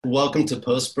Welcome to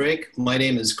Post Break. My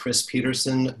name is Chris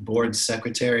Peterson, Board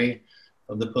Secretary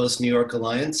of the Post New York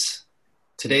Alliance.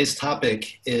 Today's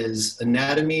topic is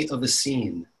Anatomy of a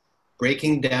Scene,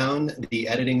 breaking down the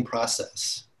editing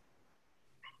process.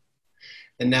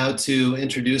 And now to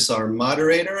introduce our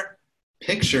moderator,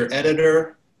 picture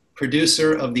editor,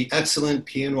 producer of the excellent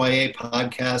PNYA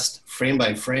podcast, Frame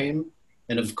by Frame,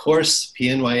 and of course,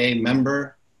 PNYA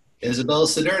member, Isabella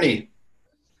Siderni.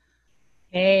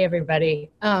 Hey everybody.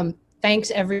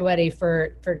 Thanks everybody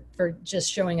for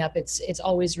just showing up. It's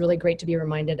always really great to be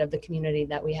reminded of the community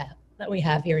that we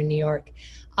have here in New York.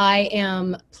 I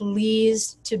am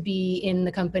pleased to be in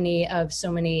the company of so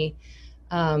many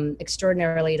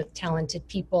extraordinarily talented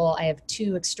people. I have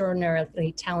two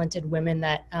extraordinarily talented women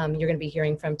that you're going to be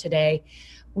hearing from today.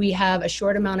 We have a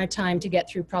short amount of time to get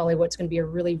through probably what's going to be a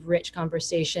really rich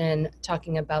conversation,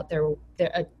 talking about their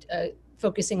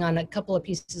focusing on a couple of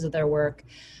pieces of their work.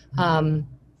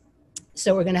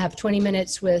 So we're going to have 20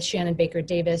 minutes with Shannon Baker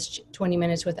Davis, 20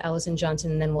 minutes with Allison Johnson,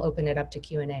 and then we'll open it up to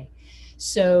Q&A.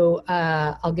 So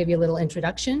I'll give you a little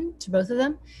introduction to both of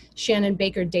them. Shannon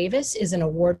Baker Davis is an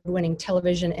award-winning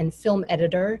television and film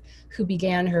editor who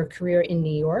began her career in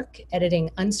New York, editing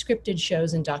unscripted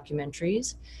shows and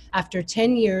documentaries. After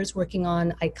 10 years working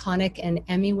on iconic and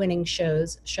Emmy-winning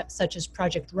shows such as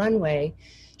Project Runway,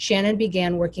 Shannon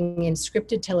began working in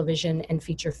scripted television and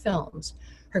feature films.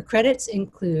 Her credits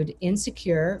include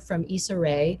Insecure from Issa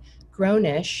Rae,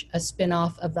 Grownish, a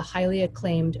spinoff of the highly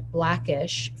acclaimed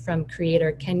Blackish from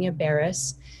creator Kenya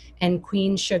Barris, and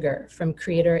Queen Sugar from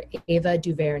creator Ava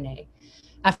DuVernay.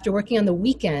 After working on The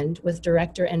Weekend with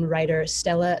director and writer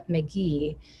Stella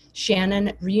McGee,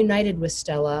 Shannon reunited with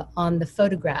Stella on The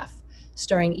Photograph,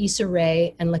 starring Issa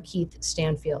Rae and Lakeith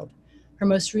Stanfield. Her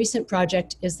most recent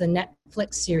project is the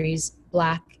Netflix series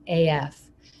Black AF,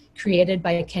 created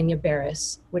by Kenya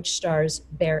Barris, which stars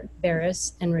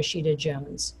Barris and Rashida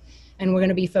Jones. And we're going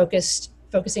to be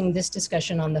focusing this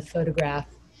discussion on The Photograph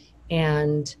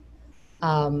and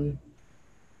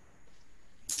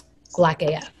Black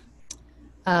AF.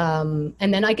 And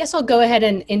then I guess I'll go ahead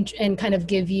and kind of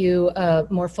give you a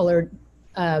more fuller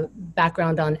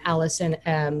background on Allison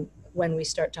when we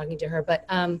start talking to her. But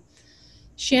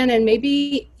Shannon,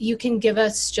 maybe you can give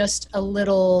us just a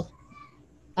little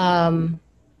kind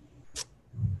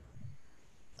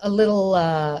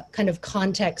of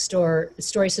context or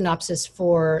story synopsis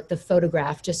for The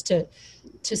Photograph, just to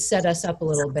set us up a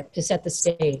little bit, to set the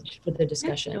stage for the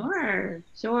discussion.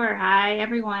 Sure. Hi,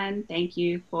 everyone. Thank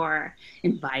you for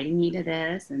inviting me to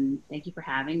this, and thank you for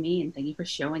having me, and thank you for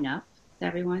showing up to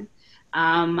everyone.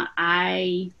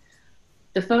 The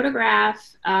Photograph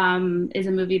is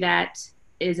a movie that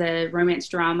is a romance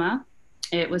drama.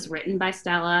 It was written by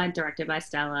Stella, directed by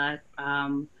Stella,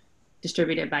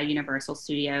 distributed by Universal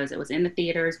Studios. It was in the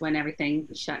theaters when everything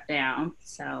shut down,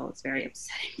 so it's very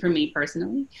upsetting for me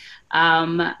personally.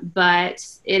 But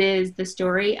it is the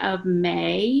story of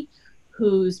May,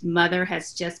 whose mother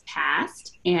has just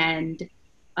passed, and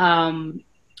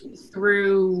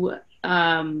through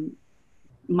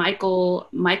Michael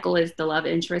is the love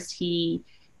interest. He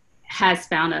has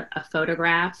found a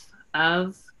photograph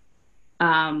of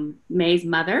May's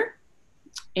mother,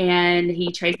 and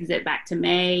he traces it back to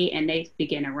May, and they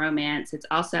begin a romance. It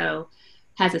also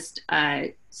has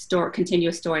a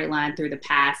continuous storyline through the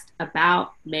past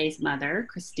about May's mother,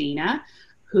 Christina,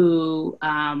 who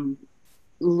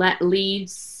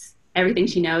leaves everything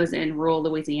she knows in rural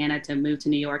Louisiana to move to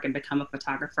New York and become a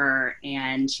photographer,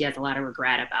 and she has a lot of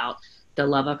regret about the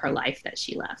love of her life that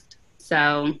she left.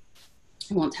 So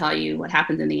I won't tell you what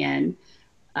happens in the end.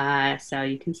 So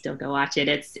you can still go watch it.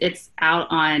 It's out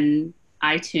on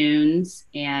iTunes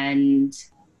and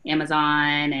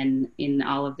Amazon and in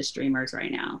all of the streamers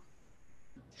right now.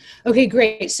 Okay,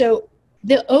 great. So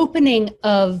the opening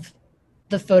of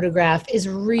The Photograph is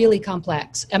really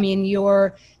complex. I mean,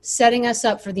 you're setting us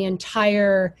up for the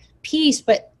entire piece,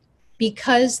 but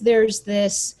because there's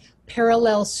this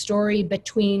parallel story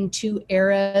between two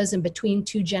eras and between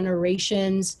two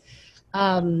generations,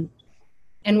 and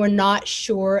we're not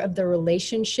sure of the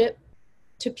relationship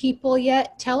to people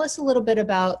yet. Tell us a little bit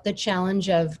about the challenge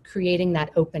of creating that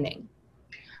opening.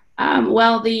 I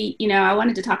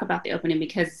wanted to talk about the opening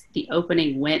because the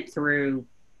opening went through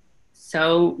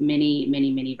so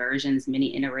many versions,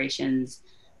 many iterations.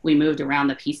 We moved around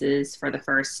the pieces for the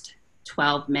first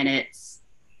 12 minutes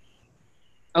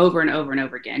over and over and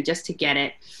over again, just to get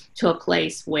it to a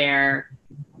place where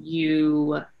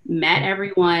you met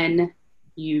everyone,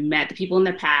 you met the people in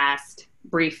the past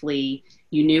briefly,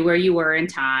 you knew where you were in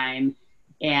time,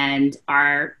 and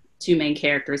our two main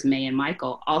characters, May and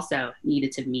Michael, also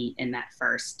needed to meet in that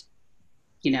first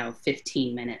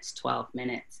 15 minutes, 12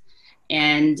 minutes.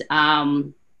 And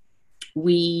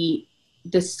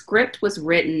the script was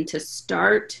written to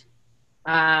start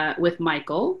with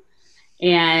Michael,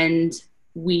 and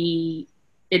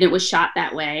it was shot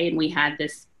that way. And we had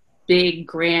this big,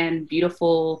 grand,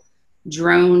 beautiful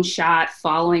drone shot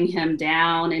following him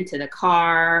down into the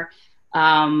car.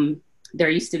 There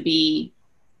used to be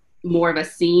more of a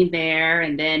scene there.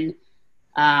 And then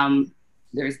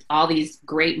there's all these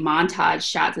great montage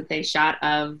shots that they shot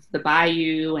of the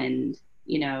bayou and,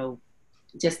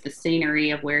 just the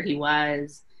scenery of where he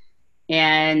was.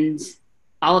 And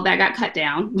all of that got cut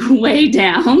down, way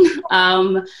down,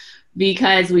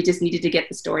 because we just needed to get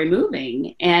the story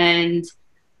moving. And,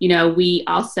 we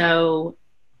also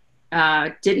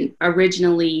didn't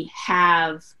originally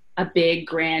have a big,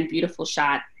 grand, beautiful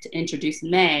shot to introduce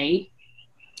May.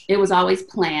 It was always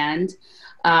planned,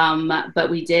 but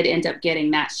we did end up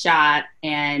getting that shot,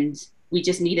 and we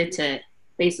just needed to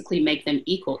basically make them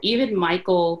equal. Even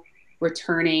Michael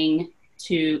returning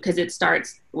because it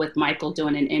starts with Michael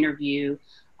doing an interview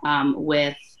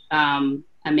with a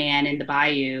man in the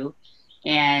bayou,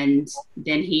 and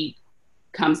then he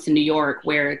comes to New York,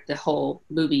 where the whole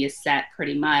movie is set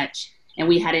pretty much. And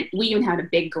we even had a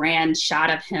big grand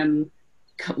shot of him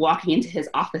walking into his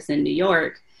office in New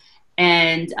York.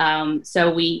 And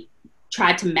so we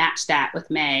tried to match that with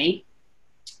May.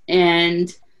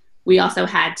 And we also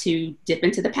had to dip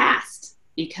into the past,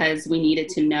 because we needed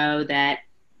to know that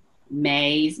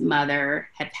May's mother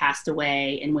had passed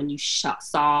away. And when you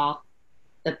saw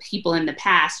the people in the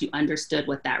past, you understood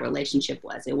what that relationship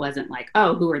was. It wasn't like,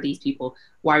 oh, who are these people?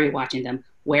 Why are we watching them?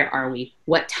 Where are we?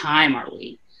 What time are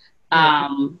we?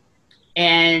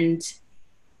 And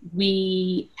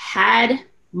we had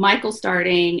Michael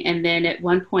starting, and then at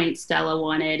one point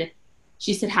Stella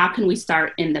she said, how can we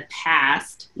start in the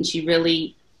past? And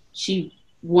she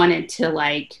wanted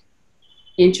to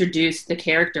introduce the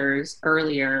characters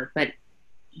earlier, but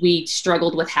we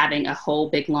struggled with having a whole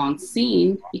big long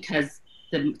scene because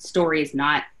the story is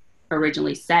not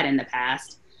originally set in the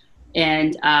past.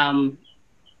 And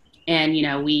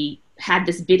we had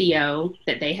this video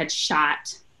that they had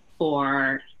shot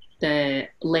for the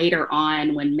later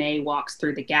on when May walks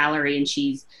through the gallery, and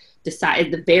she's decided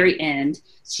at the very end,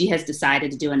 she has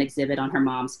decided to do an exhibit on her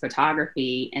mom's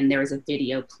photography. And there was a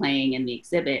video playing in the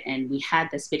exhibit, and we had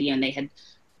this video, and they had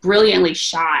brilliantly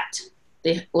shot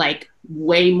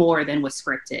way more than was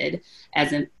scripted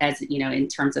as in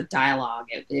terms of dialogue.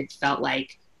 It felt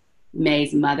like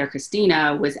May's mother,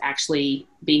 Christina, was actually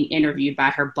being interviewed by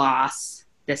her boss,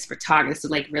 this photographer, this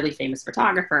really famous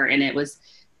photographer. And it was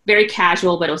very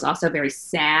casual, but it was also very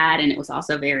sad. And it was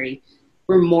also very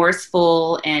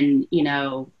remorseful. And,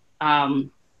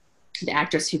 the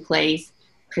actress who plays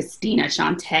Christina,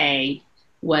 Shantae,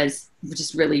 was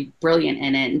just really brilliant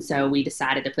in it. And so we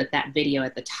decided to put that video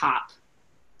at the top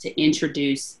to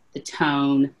introduce the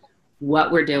tone,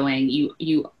 what we're doing.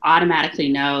 You automatically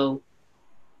know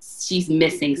she's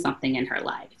missing something in her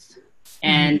life.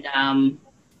 And,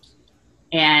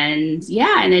 and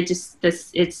it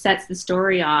sets the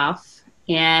story off.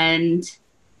 And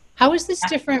how is this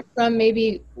different from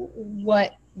maybe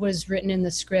what was written in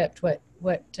the script?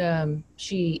 What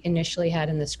she initially had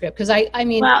in the script? Because I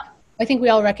think we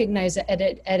all recognize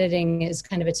that editing is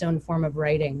kind of its own form of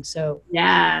writing. So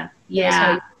yeah.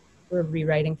 How we're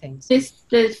rewriting things. It's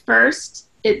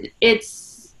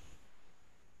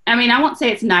I won't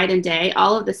say it's night and day.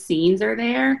 All of the scenes are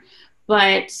there,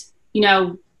 but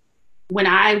when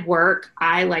I work,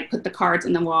 I put the cards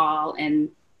on the wall, and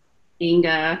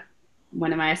Inga,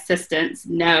 one of my assistants,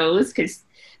 knows, because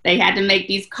they had to make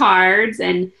these cards,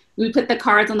 and we put the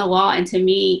cards on the wall. And to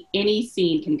me, any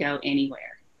scene can go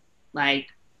anywhere.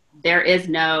 There is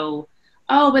no,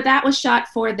 oh, but that was shot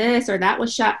for this, or that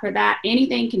was shot for that.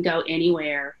 Anything can go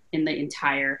anywhere in the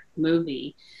entire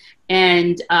movie.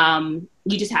 And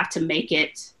you just have to make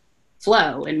it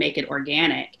flow and make it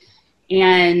organic.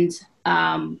 And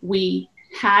we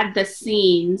had the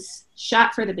scenes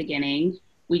shot for the beginning.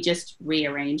 We just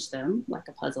rearranged them like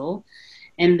a puzzle.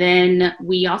 And then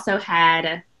we also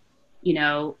had,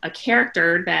 a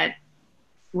character that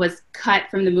was cut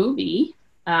from the movie.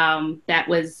 That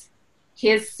was,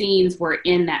 his scenes were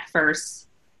in that first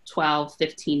 12,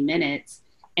 15 minutes,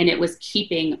 and it was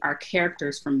keeping our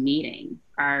characters from meeting.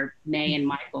 Our May and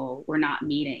Michael were not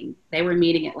meeting. They were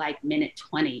meeting at minute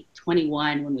 20,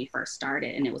 21 when we first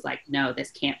started. And it was no,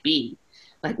 this can't be.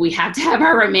 We have to have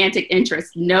our romantic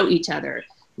interests know each other,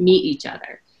 meet each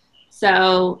other.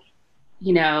 So,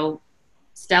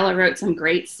 Stella wrote some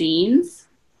great scenes.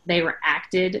 They were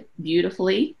acted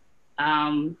beautifully.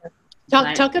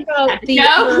 Talk about they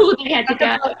had to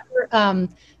go.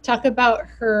 Talk about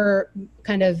her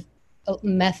kind of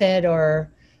method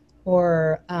or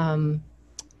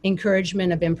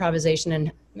encouragement of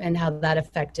improvisation and how that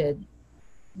affected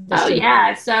the show.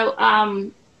 Yeah. So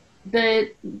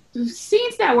the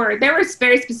scenes there were very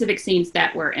specific scenes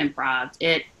that were improv.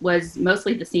 It was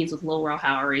mostly the scenes with Lil Rel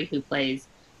Howery, who plays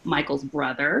Michael's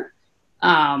brother,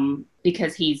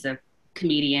 because he's a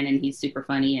comedian and he's super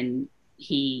funny, and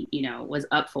he, was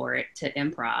up for it to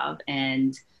improv.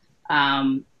 And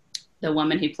the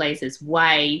woman who plays his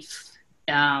wife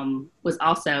was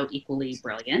also equally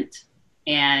brilliant.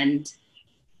 And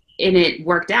it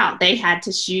worked out. They had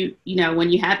to shoot, when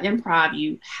you have improv,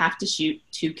 you have to shoot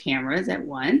 2 cameras at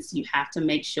once. You have to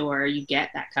make sure you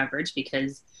get that coverage,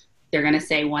 because they're going to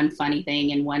say one funny thing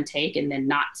in one take and then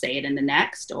not say it in the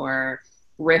next, or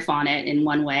riff on it in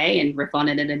one way and riff on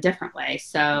it in a different way.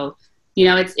 So,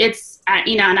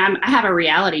 I have a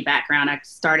reality background. I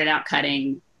started out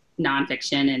cutting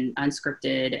nonfiction and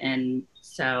unscripted. And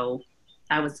so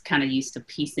I was kind of used to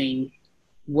piecing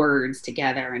words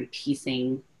together and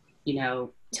piecing,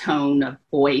 tone of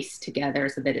voice together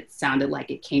so that it sounded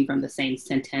like it came from the same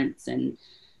sentence. So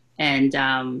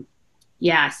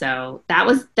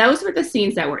those were the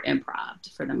scenes that were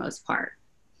improv for the most part.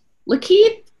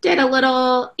 Lakeith did a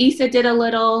little, Issa did a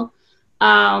little,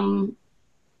 but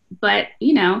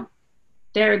the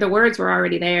words were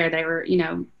already there. They were,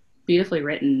 beautifully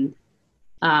written.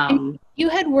 You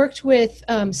had worked with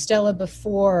Stella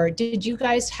before. Did you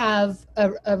guys have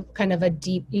a kind of a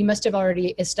deep, you must have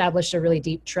already established a really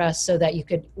deep trust so that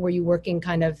were you working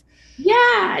kind of?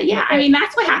 Yeah. I mean,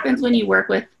 that's what happens when you work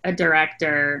with a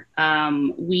director.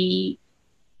 I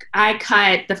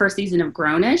cut the first season of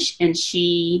Grownish, and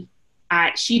she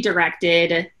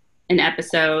directed an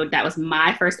episode that was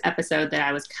my first episode that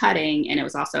I was cutting, and it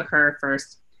was also her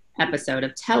first episode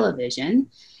of television.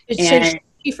 So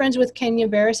she friends with Kenya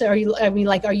Barris? Are you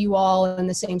all in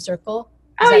the same circle?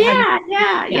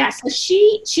 Yeah. So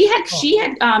she had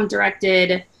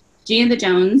directed Gina the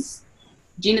Joneses,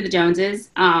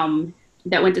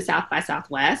 that went to South by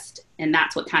Southwest, and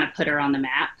that's what kind of put her on the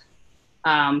map.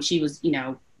 She was,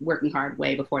 working hard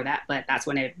way before that, but that's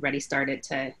when everybody started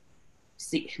to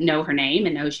know her name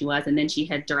and know who she was. And then she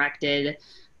had directed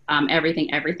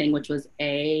Everything, which was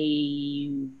a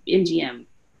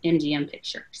MGM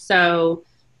picture. So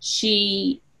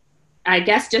she, I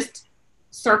guess, just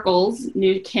circles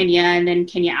knew Kenya, and then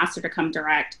Kenya asked her to come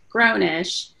direct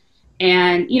Grownish.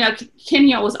 And,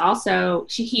 Kenya was also,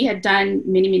 he had done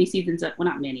many seasons of, well,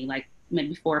 not many, like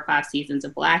maybe 4 or 5 seasons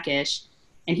of Blackish,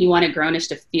 and he wanted Grownish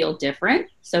to feel different.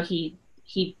 So he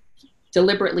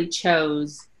deliberately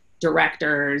chose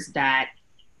directors that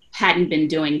hadn't been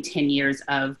doing 10 years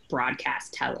of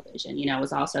broadcast television. It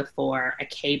was also for a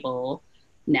cable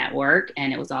network,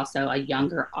 and it was also a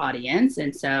younger audience.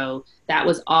 And so that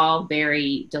was all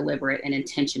very deliberate and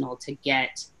intentional to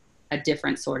get a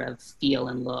different sort of feel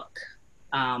and look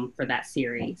for that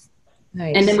series.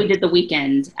 Nice. And then we did The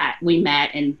Weekend. We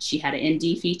met, and she had an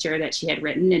indie feature that she had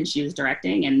written and she was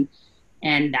directing,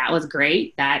 and that was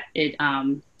great.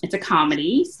 It's a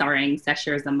comedy starring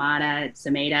Seshir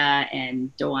Zamata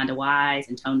and DeWanda Wise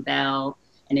and Tone Bell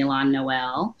and Ilan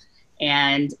Noel.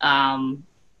 And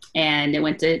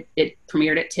it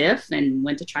premiered at TIFF and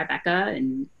went to Tribeca,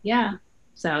 and yeah.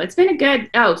 So it's been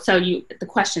the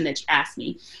question that you asked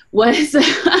me was, you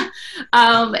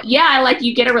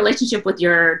get a relationship with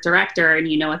your director, and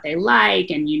you know what they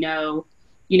like, and you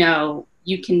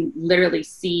can literally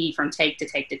see from take to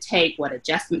take to take what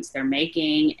adjustments they're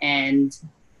making. And,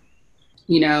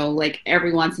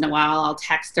 every once in a while I'll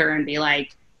text her and be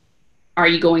like, are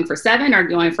you going for 7 or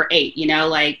going for 8?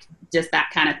 Just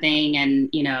that kind of thing. And,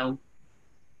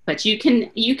 but you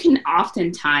can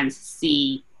oftentimes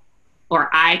see, or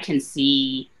I can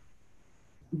see,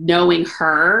 knowing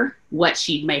her, what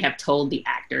she may have told the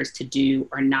actors to do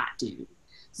or not do.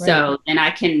 Right. So, and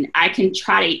I can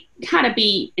try to kind of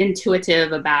be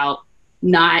intuitive about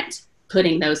not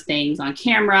putting those things on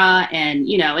camera, and,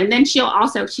 and then she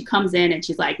comes in and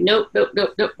she's like, nope.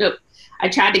 I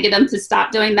tried to get them to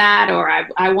stop doing that, or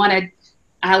I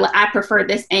prefer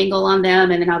this angle on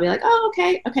them. And then I'll be like, oh,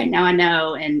 okay, now I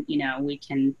know. And, we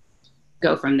can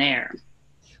go from there.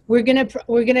 We're gonna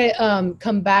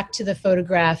come back to the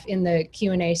photograph in the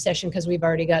Q&A session, because we've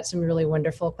already got some really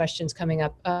wonderful questions coming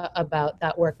up about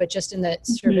that work. But just in the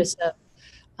service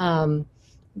of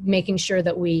making sure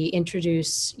that we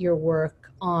introduce your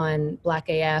work on Black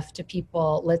AF to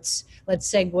people, let's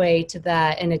segue to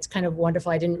that. And it's kind of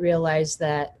wonderful. I didn't realize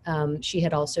that she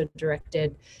had also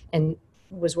directed and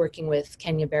was working with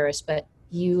Kenya Barris, but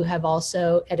you have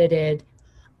also edited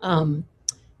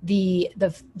the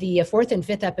fourth and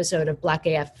fifth episode of Black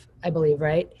AF, I believe,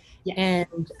 right? Yes.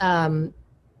 And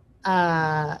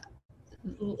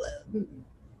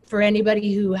for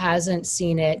anybody who hasn't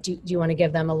seen it, do you want to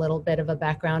give them a little bit of a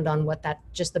background on what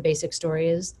just the basic story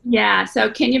is? Yeah, so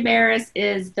Kenya Barris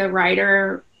is the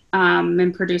writer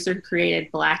and producer who created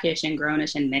Blackish and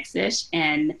Grownish and Mixish,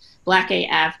 and Black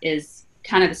AF is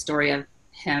kind of the story of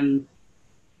him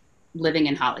living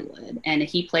in Hollywood, and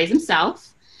he plays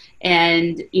himself.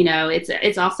 And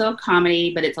it's also a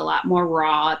comedy, but it's a lot more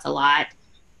raw. It's a lot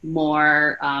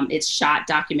more. It's shot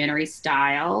documentary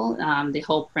style. The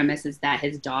whole premise is that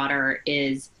his daughter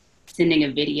is sending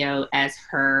a video as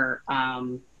her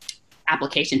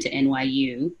application to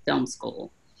NYU film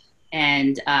school,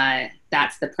 and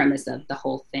that's the premise of the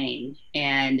whole thing.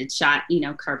 And it's shot,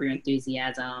 Curb Your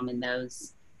Enthusiasm, and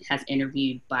those has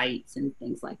interviewed bites and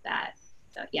things like that.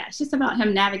 So yeah, it's just about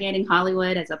him navigating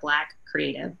Hollywood as a Black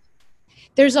creative.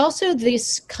 There's also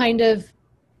this kind of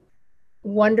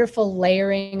wonderful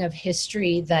layering of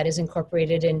history that is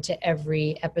incorporated into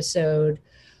every episode,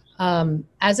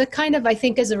 as a kind of, I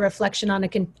think, as a reflection on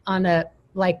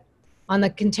the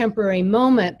contemporary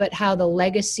moment, but how the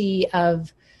legacy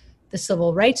of the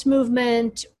civil rights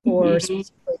movement or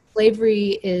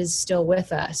slavery is still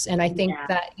with us. And I think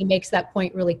that he makes that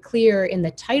point really clear in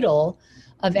the title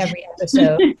of every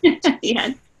episode.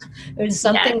 Yes. There's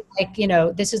something like,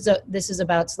 this is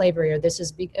about slavery, or this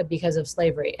is because of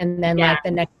slavery. And then like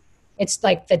the next, it's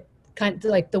like the kind,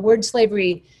 like the word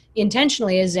slavery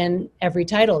intentionally is in every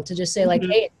title to just say like,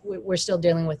 hey, we're still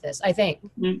dealing with this, I think.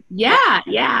 Yeah.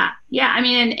 I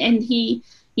mean, and he,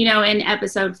 in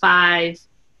episode 5,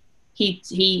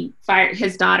 he fired,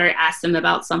 his daughter asked him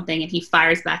about something, and he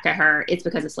fires back at her, it's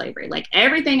because of slavery. Like,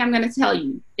 everything I'm going to tell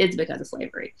you is because of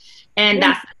slavery. And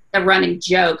that's a running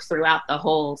joke throughout the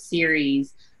whole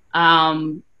series.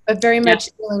 But very much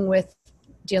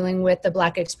dealing with the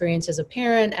Black experience as a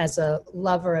parent, as a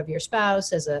lover of your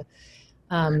spouse, as a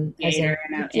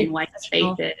in white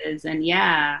spaces. And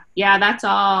that's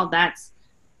all. That's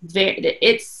very,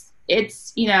 it's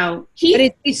he's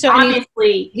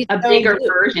obviously a bigger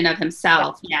version of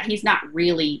himself. Yeah, he's not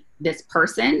really this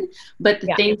person, but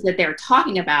the things that they're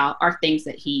talking about are things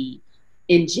that he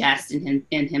ingests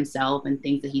in himself and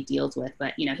things that he deals with.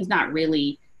 But he's not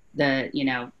really the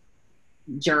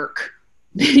jerk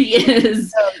that he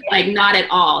is. Like, not at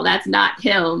all. That's not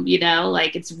him.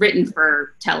 Like, it's written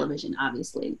for television,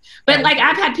 obviously. But like,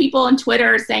 I've had people on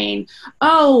Twitter saying,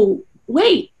 "Oh,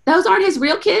 wait, those aren't his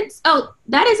real kids? Oh,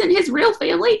 that isn't his real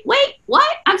family? Wait,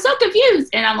 what? I'm so confused."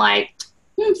 And I'm like,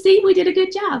 see, we did a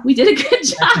good job.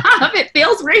 It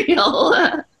feels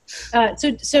real.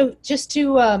 So just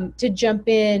to jump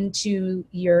into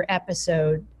your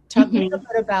episode, talk a little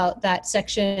bit about that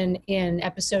section in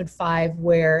episode 5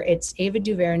 where it's Ava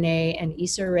DuVernay and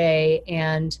Issa Rae,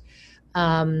 and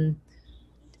there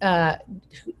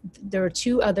were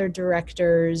 2 other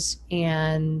directors,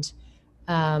 and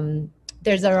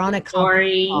they're on a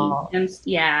Story,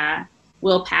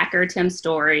 Will Packer, Tim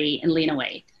Story, and Lena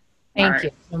Waithe. Thank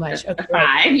you so much. Okay,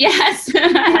 5, yes.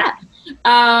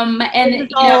 And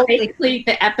basically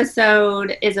the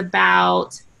episode is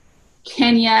about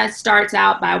Kenya starts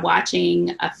out by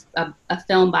watching a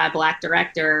film by a Black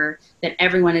director that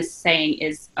everyone is saying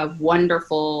is a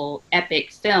wonderful,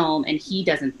 epic film, and he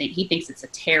thinks it's a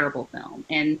terrible film.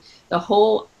 And the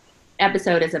whole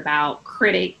episode is about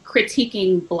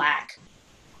critiquing Black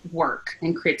work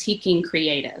and critiquing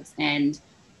creatives, and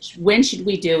when should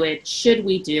we do it? Should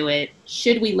we do it?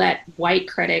 Should we let white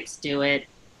critics do it?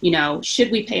 Should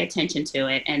we pay attention to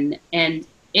it? And in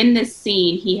this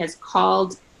scene, he has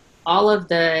called all of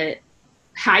the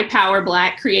high power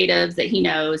Black creatives that he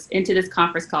knows into this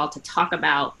conference call to talk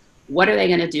about what are they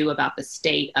going to do about the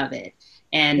state of it.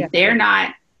 And they're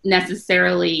not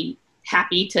necessarily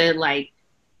happy to like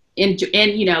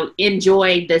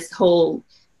enjoy this whole,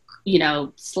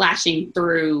 slashing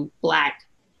through Black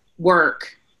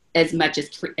work as much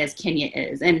as Kenya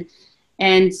is.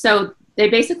 And so they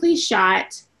basically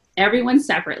shot everyone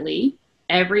separately.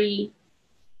 Every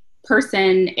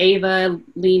person, Ava,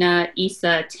 Lena,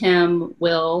 Issa, Tim,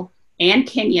 Will, and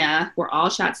Kenya were all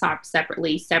shot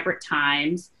separately, separate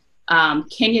times.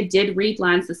 Kenya did read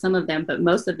lines to some of them, but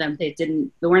most of them they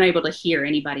weren't able to hear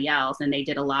anybody else, and they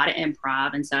did a lot of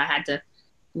improv. And so I had to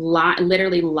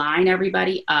literally line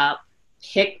everybody up,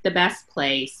 pick the best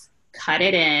place, cut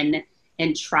it in,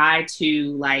 and try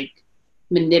to like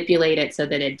manipulate it so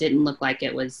that it didn't look like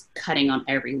it was cutting on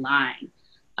every line.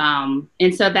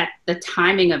 And so that the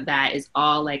timing of that is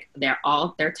all like their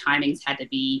timings had to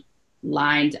be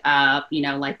lined up,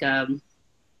 like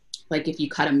like if you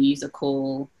cut a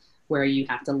musical where you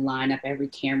have to line up every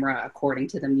camera according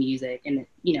to the music, and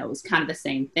it was kind of the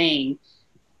same thing.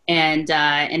 And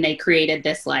they created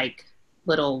this like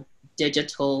little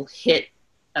digital hit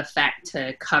effect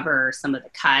to cover some of the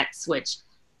cuts, which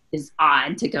is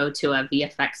odd to go to a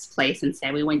VFX place and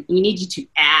say, we need you to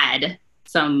add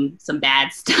some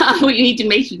bad stuff. We need to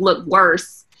make you look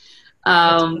worse.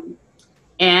 And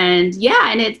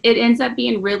it ends up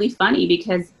being really funny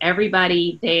because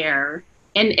everybody there,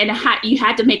 and you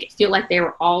had to make it feel like they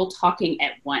were all talking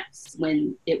at once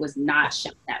when it was not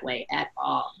shot that way at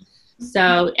all.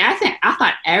 So I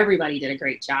thought everybody did a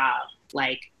great job.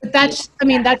 Like, but that's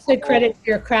the credit to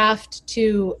your craft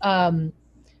to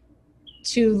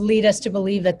lead us to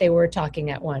believe that they were talking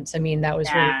at once. I mean, that was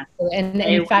really cool. And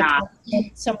in fact,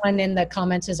 someone in the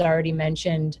comments has already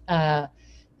mentioned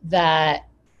that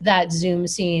Zoom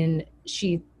scene,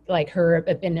 in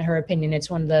her opinion, it's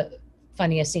one of the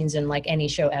funniest scenes in like any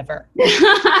show ever.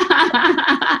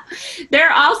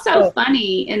 They're all so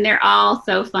funny, and they're all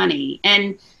so funny.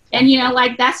 And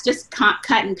like that's just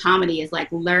cutting comedy, is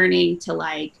like learning to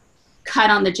like cut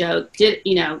on the joke,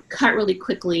 cut really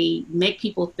quickly, make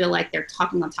people feel like they're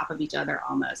talking on top of each other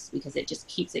almost, because it just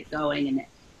keeps it going, and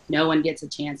no one gets a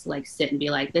chance to like sit and be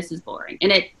like, this is boring.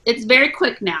 And it's very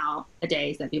quick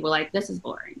nowadays that people are like, this is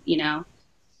boring, 2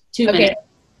 minutes.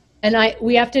 And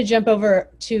we have to jump over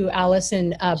to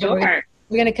Allison, sure. But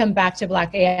we're going to come back to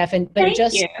Black AF,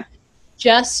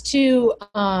 just to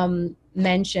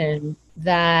mention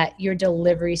that your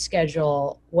delivery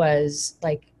schedule was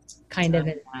like kind of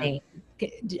insane.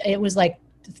 It was like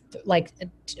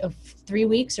 3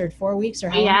 weeks or 4 weeks or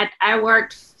how long? I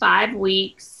worked 5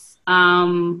 weeks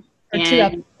for 2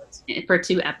 episodes. For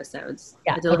 2 episodes.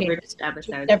 Yeah, I delivered 2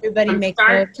 episodes. Everybody make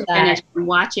start to finish, from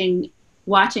watching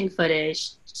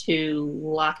footage to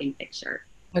locking picture.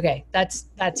 Okay, that's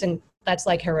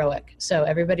like heroic. So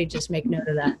everybody just make note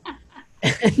of that.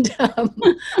 And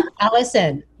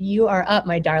Allison, you are up,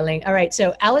 my darling. All right,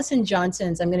 so Allison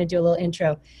Johnson's, I'm going to do a little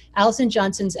intro. Allison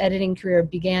Johnson's editing career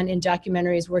began in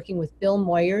documentaries working with Bill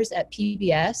Moyers at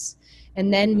PBS,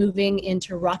 and then moving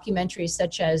into rockumentaries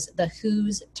such as The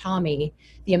Who's Tommy,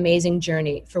 The Amazing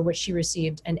Journey, for which she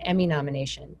received an Emmy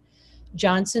nomination.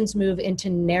 Johnson's move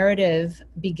into narrative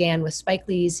began with Spike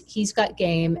Lee's He's Got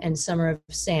Game and Summer of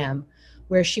Sam,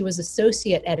 where she was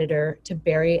associate editor to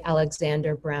Barry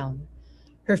Alexander Brown.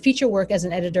 Her feature work as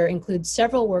an editor includes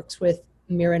several works with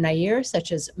Mira Nair,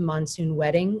 such as Monsoon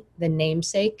Wedding, The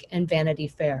Namesake, and Vanity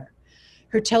Fair.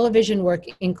 Her television work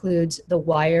includes The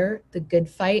Wire, The Good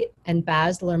Fight, and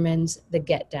Baz Luhrmann's The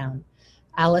Get Down.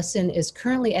 Allison is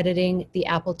currently editing the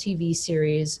Apple TV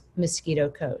series Mosquito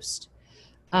Coast.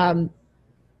 So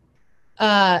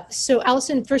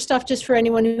Allison, first off, just for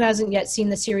anyone who hasn't yet seen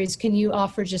the series, can you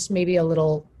offer just maybe a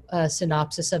little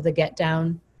synopsis of The Get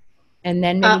Down? And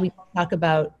then maybe we can talk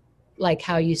about like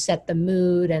how you set the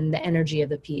mood and the energy of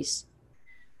the piece.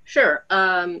 Sure.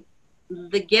 The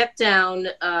Get Down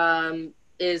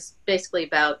is basically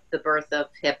about the birth of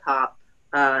hip hop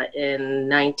in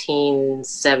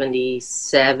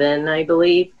 1977, I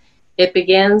believe it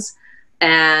begins.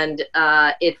 And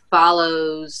it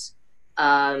follows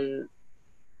a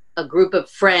group of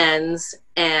friends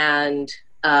and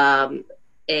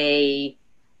a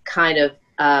kind of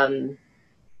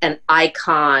an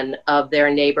icon of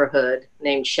their neighborhood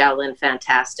named Shaolin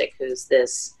Fantastic, who's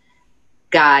this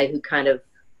guy who kind of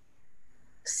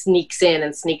sneaks in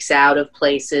and sneaks out of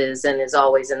places and is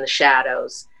always in the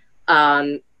shadows.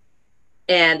 And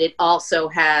it also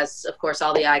has, of course,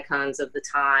 all the icons of the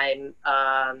time,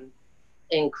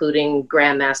 including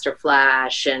Grandmaster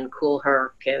Flash and Kool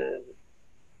Herc and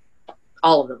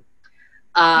all of them.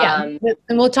 And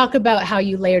we'll talk about how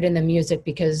you layered in the music,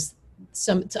 because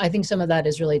I think some of that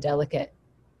is really delicate.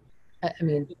 I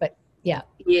mean, but yeah.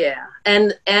 Yeah,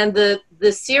 and the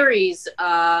series,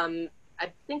 I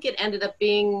think it ended up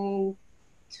being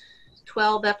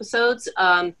 12 episodes,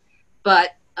 but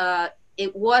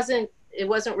it wasn't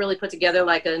really put together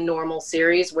like a normal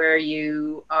series where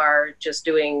you are just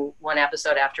doing one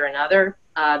episode after another,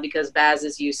 because Baz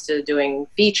is used to doing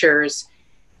features.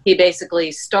 He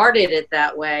basically started it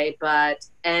that way, but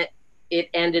it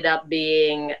ended up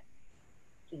being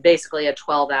basically a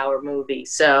 12-hour movie.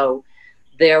 So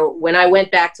when I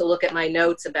went back to look at my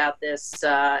notes about this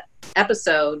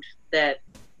episode that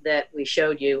we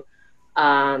showed you,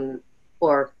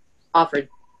 or offered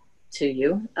to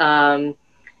you,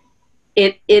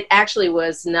 it actually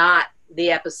was not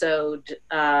the episode.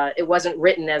 It wasn't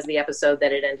written as the episode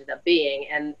that it ended up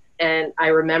being. And I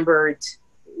remembered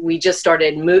we just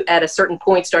started at a certain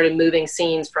point started moving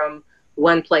scenes from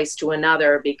one place to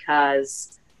another,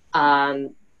 because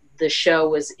the show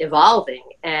was evolving,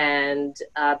 and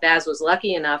Baz was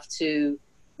lucky enough to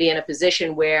be in a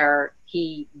position where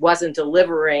he wasn't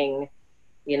delivering,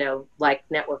 like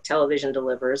network television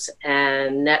delivers,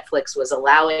 and Netflix was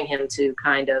allowing him to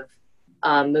kind of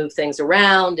move things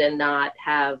around and not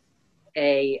have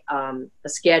a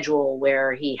schedule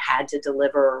where he had to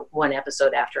deliver one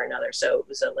episode after another. So it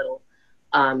was a little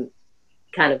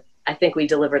kind of, I think we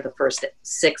delivered the first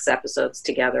 6 episodes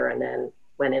together and then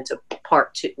went into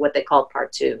part 2, what they called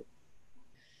part 2.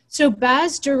 So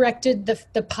Baz directed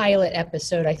the pilot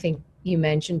episode, I think you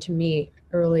mentioned to me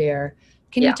earlier.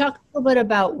 Can you talk a little bit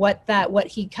about what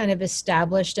he kind of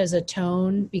established as a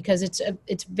tone? Because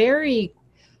it's very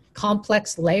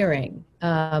complex layering.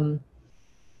 And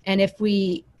if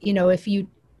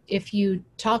you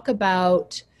talk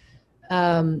about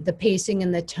the pacing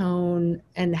and the tone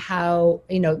and how,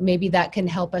 maybe that can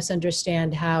help us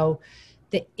understand how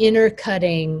the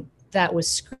intercutting that was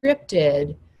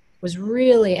scripted was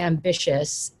really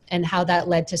ambitious and how that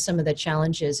led to some of the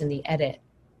challenges in the edit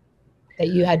that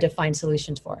you had to find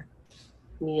solutions for.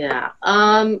 Yeah.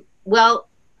 Well,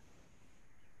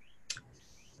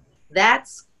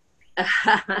 that's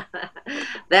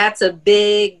that's a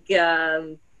big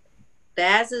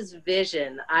Baz's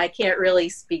vision. I can't really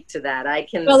speak to that. I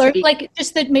can or like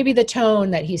just that maybe the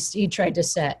tone that he tried to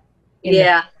set in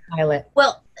the pilot.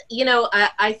 Well,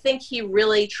 I think he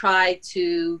really tried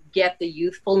to get the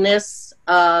youthfulness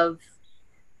of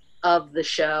the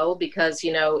show, because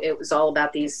it was all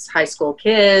about these high school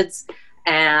kids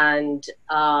and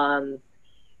the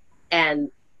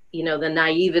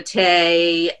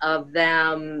naivete of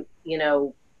them.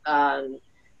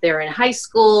 They're in high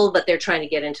school, but they're trying to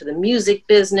get into the music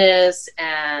business,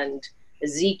 and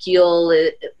Ezekiel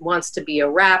wants to be a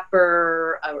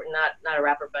rapper, not a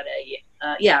rapper, but a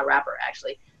rapper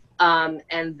actually.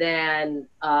 And then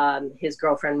his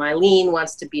girlfriend Mylene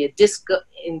wants to be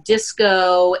in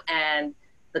disco, and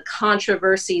the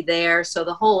controversy there. So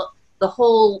the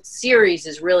whole series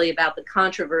is really about the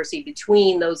controversy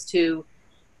between those two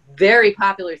very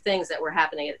popular things that were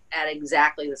happening at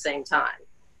exactly the same time.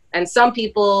 And some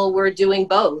people were doing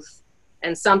both,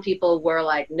 and some people were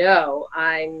like, no,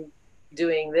 I'm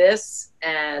doing this,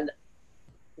 and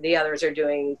the others are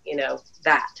doing,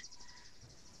 that.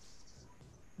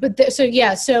 But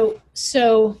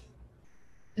so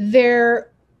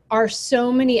there are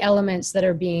so many elements that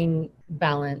are being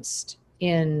balanced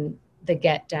in the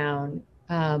Get Down.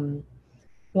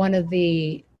 One of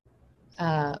the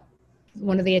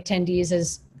attendees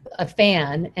is a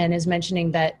fan and is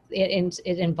mentioning that it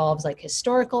involves like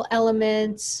historical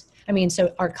elements. I mean, so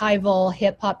archival,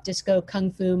 hip hop, disco,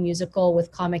 kung fu, musical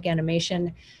with comic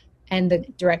animation. And the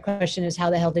direct question is, how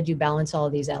the hell did you balance all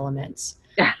of these elements?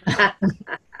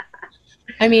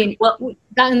 I mean, well,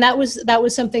 that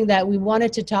was something that we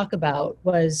wanted to talk about,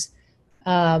 was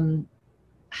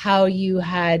how you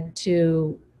had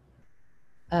to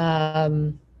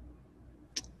kind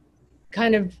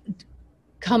of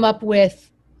come up with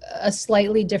a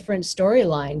slightly different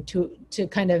storyline to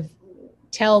kind of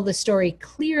tell the story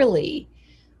clearly,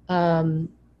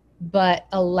 but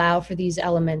allow for these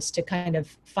elements to kind of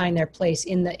find their place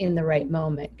in the right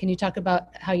moment. Can you talk about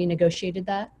how you negotiated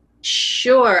that?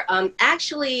 Sure.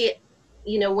 Actually,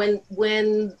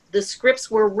 when the scripts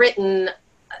were written,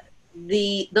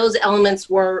 those elements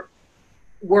weren't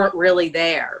really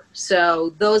there.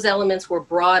 So those elements were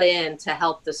brought in to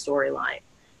help the storyline.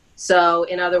 So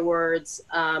in other words,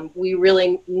 we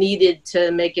really needed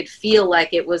to make it feel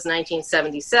like it was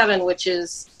 1977, which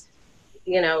is,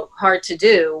 hard to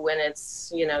do when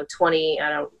it's, 20, I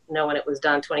don't know when it was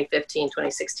done, 2015,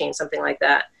 2016, something like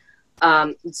that.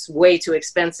 It's way too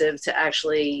expensive to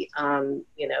actually,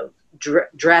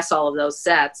 dress all of those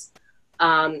sets.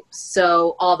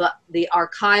 So all the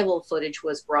archival footage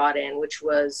was brought in, which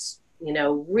was,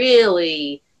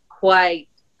 really quite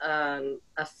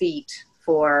a feat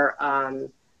for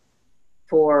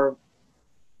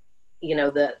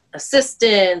the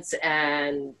assistants,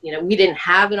 and we didn't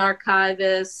have an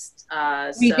archivist.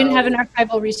 You didn't have an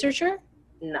archival researcher?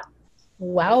 No.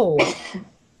 Wow.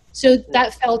 So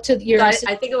that fell to your. So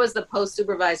I think it was the post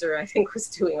supervisor. I think was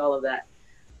doing all of that.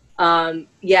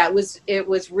 It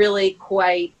was really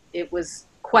quite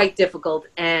difficult,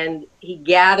 and he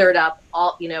gathered up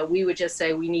all. We would just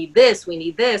say we need this,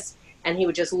 and he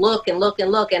would just look and look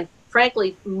and look. And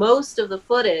frankly, most of the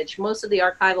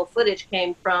archival footage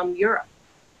came from Europe,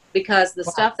 because the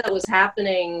stuff that was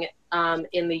happening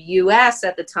in the U.S.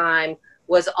 at the time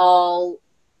was all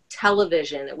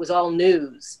television. It was all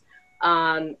news.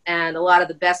 And a lot of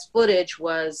the best footage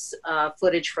was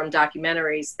footage from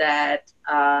documentaries that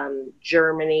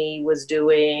Germany was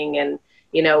doing, and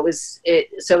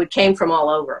so it came from all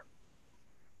over.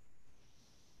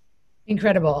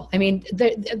 Incredible. I mean,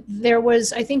 there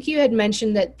was, I think you had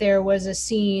mentioned that there was a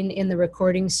scene in the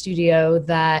recording studio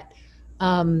that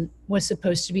was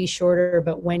supposed to be shorter,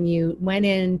 but when you went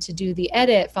in to do the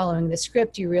edit following the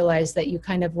script, you realized that you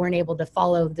kind of weren't able to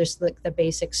follow this, like, the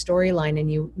basic storyline,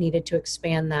 and you needed to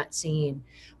expand that scene.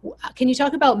 Can you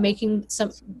talk about making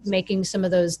some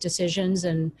of those decisions?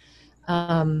 And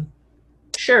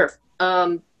Sure.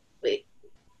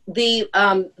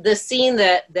 The scene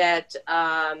that's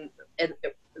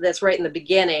right in the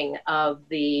beginning of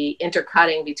the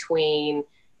intercutting between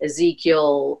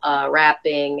Ezekiel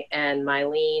rapping and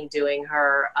Mylene doing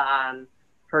her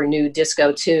new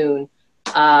disco tune,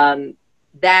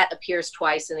 that appears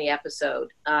twice in the episode.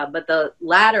 But the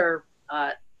latter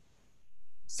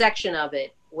section of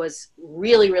it was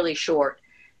really, really short.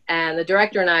 And the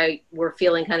director and I were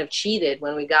feeling kind of cheated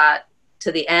when we got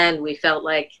to the end. We felt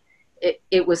like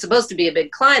it was supposed to be a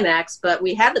big climax, but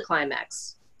we had the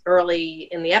climax early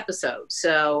in the episode.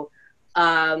 So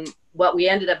what we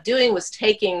ended up doing was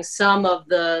taking some of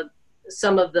the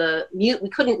mute. We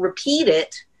couldn't repeat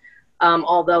it,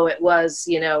 although it was,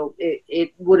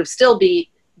 it would have still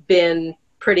been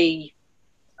pretty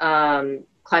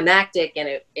climactic, and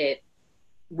it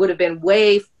would have been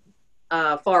way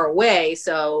far away.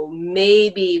 So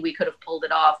maybe we could have pulled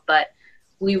it off, but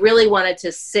we really wanted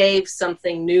to save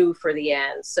something new for the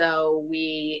end. So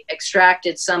we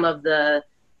extracted some of the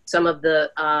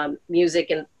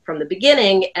music from the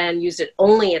beginning and used it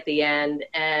only at the end,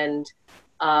 and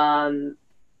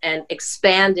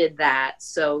expanded that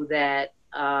so that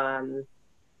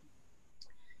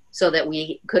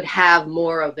we could have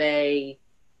more of a,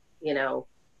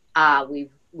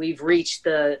 we've reached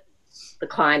the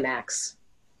climax,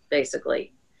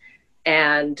 basically.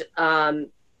 And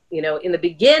in the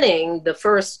beginning, the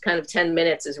first kind of 10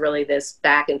 minutes is really this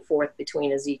back and forth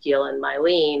between Ezekiel and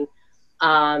Mylene.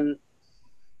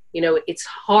 It's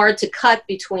hard to cut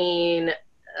between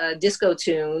a disco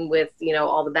tune with,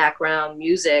 all the background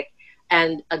music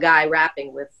and a guy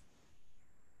rapping with,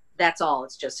 that's all,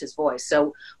 it's just his voice.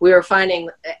 So we were finding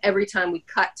every time we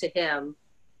cut to him,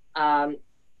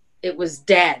 it was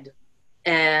dead.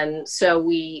 And so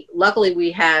luckily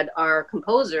we had our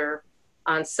composer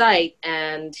on site,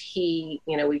 and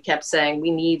we kept saying,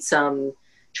 we need some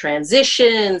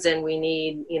transitions, and we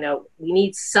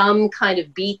need some kind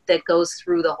of beat that goes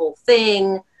through the whole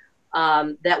thing,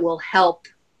 that will help,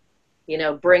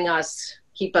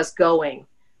 keep us going.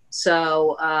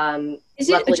 So is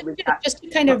it just to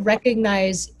kind of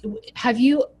recognize, have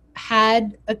you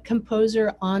had a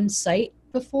composer on site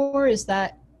before? Is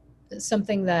that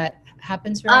something that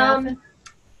happens very often?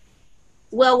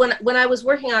 Well, when I was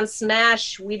working on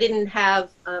Smash, we didn't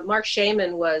have, Mark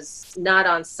Shaman was not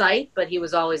on site, but he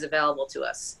was always available to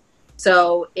us.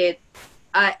 So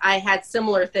I had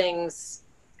similar things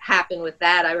happen with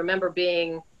that. I remember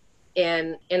being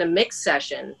in a mix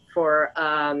session for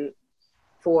a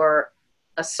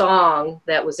song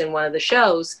that was in one of the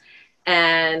shows,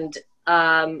 and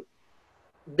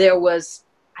there was,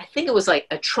 I think it was like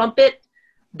a trumpet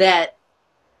that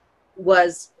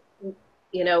was,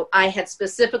 I had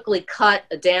specifically cut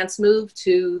a dance move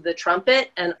to the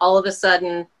trumpet, and all of a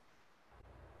sudden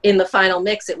in the final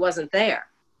mix, it wasn't there.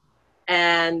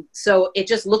 And so it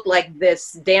just looked like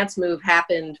this dance move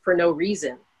happened for no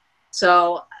reason.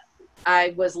 So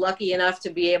I was lucky enough to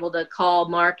be able to call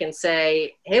Mark and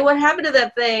say, hey, what happened to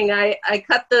that thing? I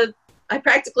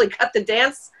practically cut the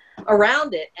dance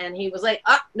around it. And he was like,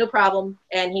 no problem.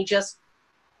 And he just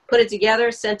put it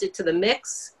together, sent it to the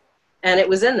mix, and it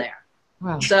was in there.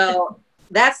 Wow. So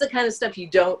that's the kind of stuff you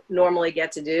don't normally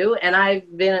get to do. And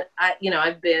I've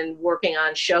been working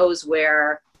on shows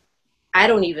where I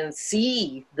don't even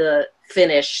see the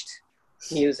finished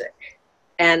music.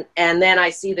 And then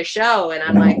I see the show and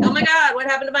I'm like, oh my God, what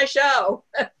happened to my show?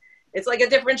 It's like a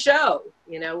different show,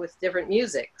 with different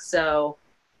music. So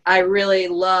I really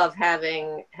love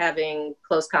having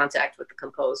close contact with the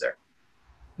composer.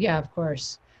 Yeah, of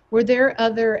course. Were there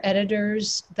other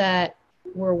editors that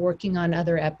were working on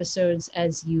other episodes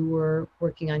as you were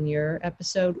working on your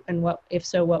episode? And if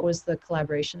so, what was the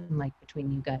collaboration like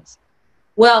between you guys?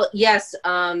 Well, yes,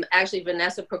 actually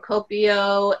Vanessa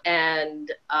Procopio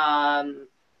and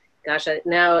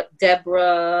now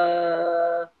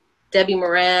Debbie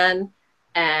Moran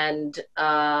and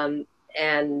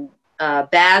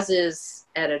Baz's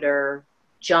editor,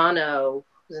 Jono,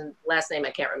 whose last name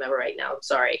I can't remember right now,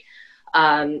 sorry.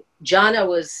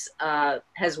 Jana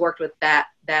has worked with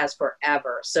Baz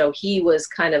forever, so he was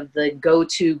kind of the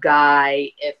go-to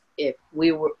guy if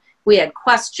we had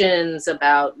questions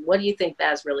about what do you think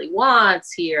Baz really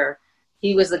wants here.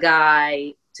 He was the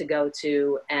guy to go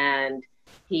to, and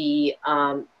we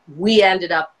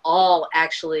ended up all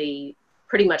actually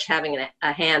pretty much having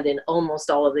a hand in almost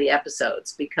all of the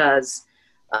episodes, because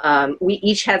we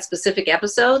each had specific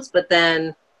episodes, but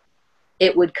then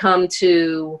it would come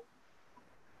to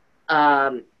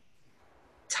time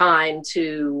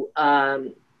to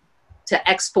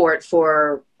export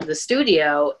for the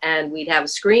studio, and we'd have a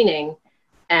screening,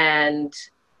 and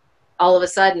all of a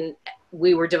sudden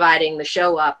we were dividing the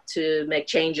show up to make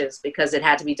changes because it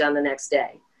had to be done the next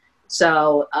day.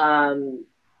 So,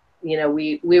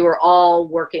 we were all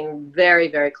working very,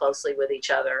 very closely with each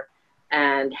other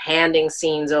and handing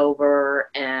scenes over,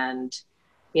 and,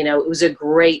 it was a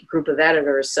great group of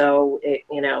editors. So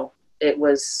it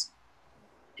was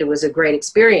a great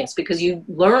experience because you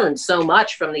learned so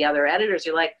much from the other editors.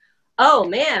 You're like, oh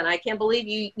man, I can't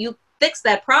believe you fixed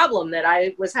that problem that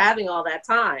I was having all that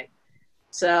time.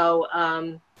 So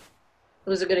it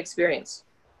was a good experience.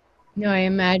 No, I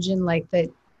imagine like the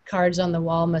cards on the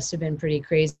wall must have been pretty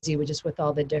crazy with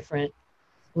all the different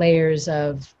layers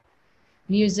of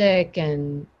music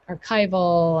and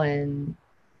archival and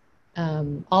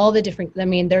all the different,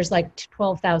 there's like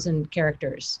 12,000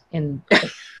 characters in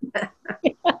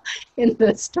in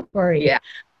the story. Yeah.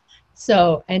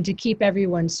 So, and to keep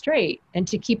everyone straight and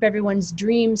to keep everyone's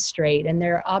dreams straight and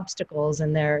their obstacles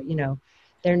and their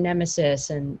nemesis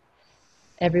and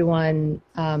everyone,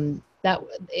 I'm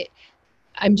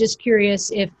just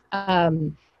curious if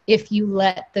you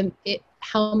let them,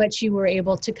 how much you were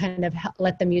able to kind of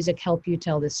let the music help you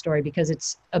tell this story, because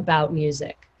it's about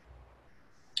music.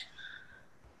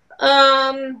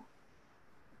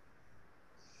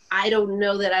 I don't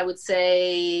know that I would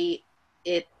say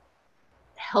it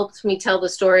helped me tell the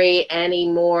story any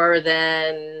more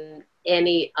than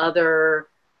any other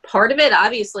part of it.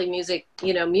 Obviously, music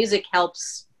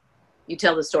helps you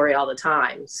tell the story all the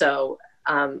time. So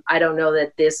I don't know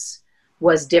that this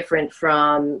was different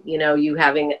from, you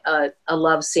having a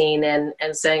love scene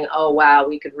and saying, oh, wow,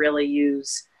 we could really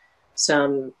use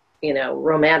some,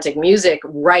 romantic music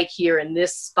right here in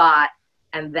this spot,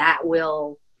 and that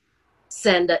will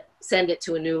send it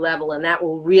to a new level, and that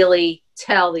will really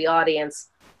tell the audience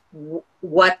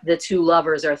what the two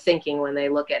lovers are thinking when they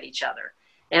look at each other.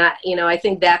 And I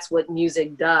think that's what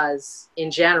music does in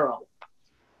general.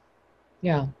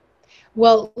 Yeah.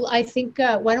 Well, I think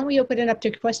why don't we open it up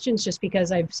to questions, just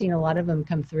because I've seen a lot of them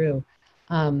come through,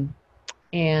 and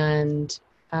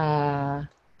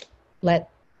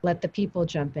let the people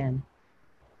jump in.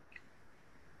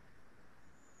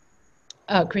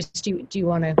 Chris, do you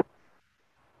want to?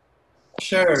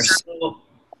 Sure.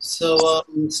 So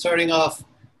starting off,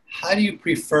 how do you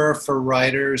prefer for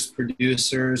writers,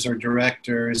 producers, or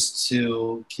directors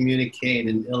to communicate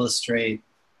and illustrate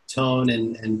tone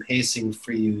and pacing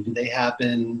for you? Do they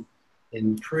happen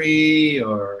in pre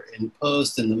or in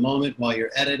post, in the moment while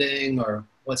you're editing, or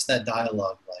what's that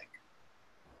dialogue like?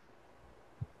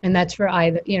 And that's for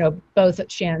either, both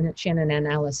Shannon and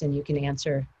Allison. You can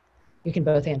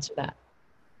both answer that.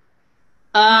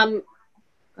 Go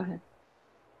ahead.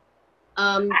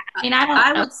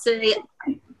 I would say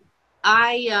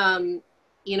I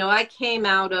came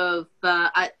out of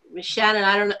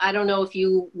Shannon. I don't know if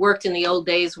you worked in the old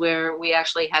days where we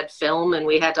actually had film and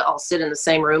we had to all sit in the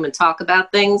same room and talk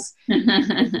about things,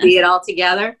 see it all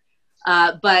together.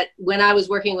 But when I was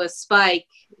working with Spike,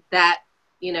 that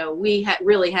we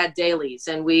really had dailies,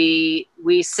 and we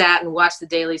sat and watched the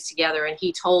dailies together, and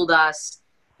he told us,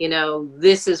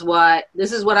 this is what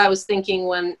I was thinking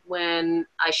when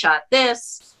I shot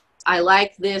this. I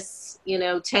like this,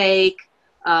 take.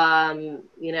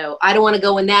 I don't want to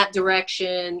go in that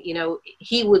direction.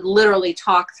 He would literally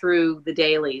talk through the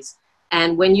dailies,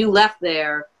 and when you left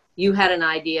there, you had an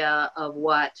idea of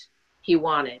what he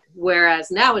wanted.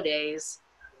 Whereas nowadays,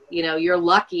 you're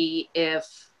lucky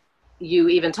if you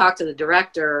even talk to the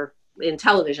director in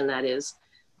television, that is,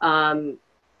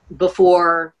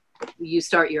 before you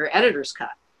start your editor's cut.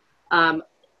 On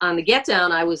the Get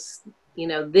Down, I was,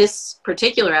 this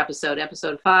particular episode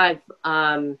 5,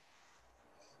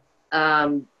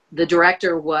 the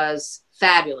director was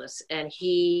fabulous, and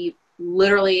he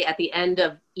literally at the end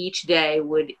of each day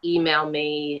would email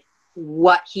me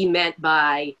what he meant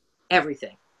by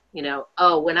everything.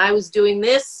 Oh, when I was doing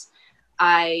this,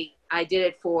 I did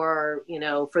it for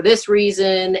this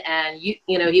reason, and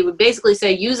he would basically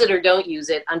say, use it or don't use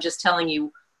it. I'm just telling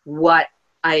you what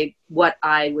I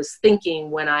was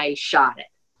thinking when I shot it.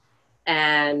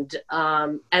 And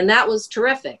that was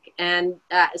terrific. And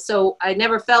so I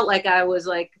never felt like I was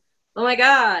like, oh my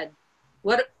God,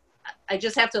 what? I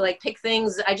just have to like pick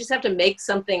things. I just have to make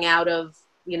something out of,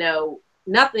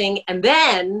 nothing. And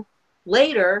then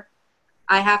later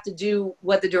I have to do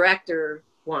what the director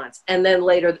wants. And then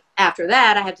later after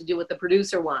that, I have to do what the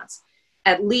producer wants.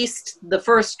 At least the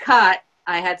first cut,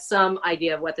 I had some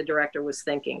idea of what the director was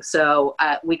thinking. So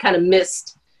we kind of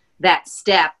missed that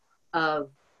step of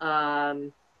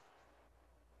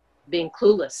being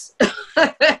clueless,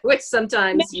 which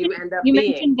sometimes you end up being. You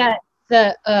mentioned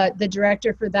that the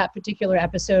director for that particular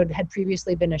episode had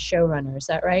previously been a showrunner. Is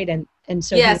that right? And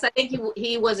so yes, I think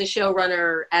he was a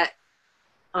showrunner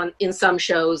in some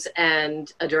shows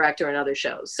and a director in other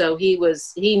shows. So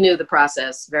he knew the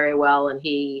process very well, and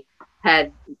he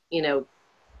had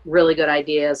really good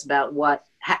ideas about what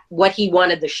he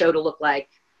wanted the show to look like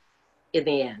in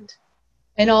the end.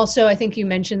 And also, I think you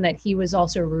mentioned that he was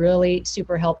also really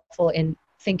super helpful in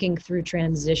thinking through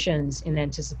transitions in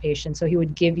anticipation. So he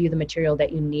would give you the material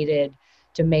that you needed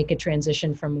to make a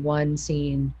transition from one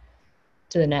scene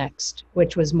to the next,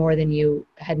 which was more than you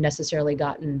had necessarily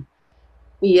gotten.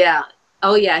 Yeah.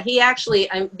 Oh yeah. He actually,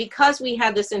 because we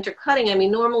had this intercutting, I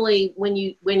mean, normally when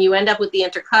you end up with the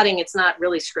intercutting, it's not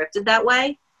really scripted that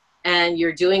way. And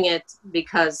you're doing it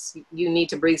because you need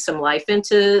to breathe some life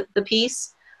into the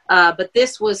piece. But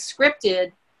this was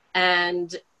scripted,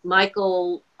 and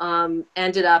Michael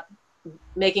ended up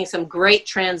making some great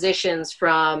transitions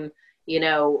from,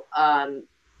 the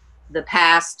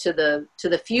past to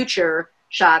the future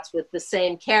shots with the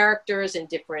same characters in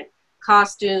different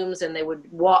costumes, and they would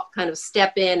kind of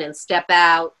step in and step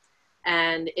out,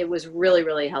 and it was really,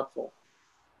 really helpful.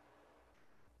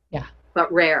 Yeah.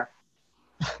 But rare.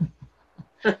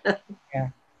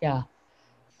 Yeah.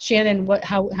 Shannon,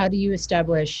 how do you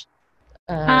establish?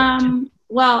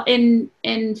 Well,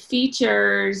 in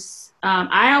features,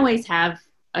 I always have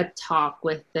a talk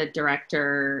with the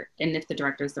director, and if the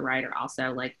director is the writer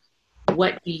also, like,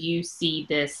 what do you see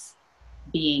this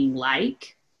being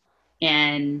like,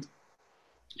 and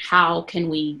how can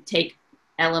we take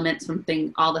elements from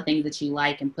all the things that you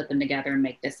like and put them together and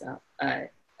make this a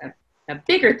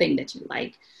bigger thing that you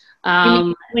like.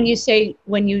 When you say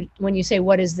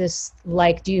what is this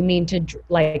like, do you mean is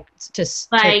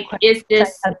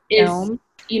this film?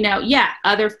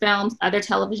 Other films, other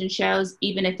television shows,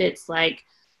 even if it's like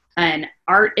an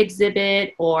art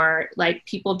exhibit, or like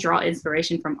people draw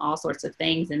inspiration from all sorts of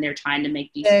things, and they're trying to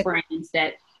make these frames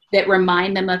that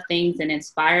remind them of things and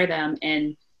inspire them.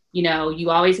 And you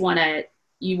always want to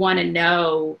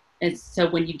know, and so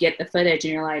when you get the footage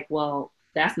and you're like, well,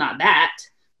 that's not that,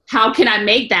 how can I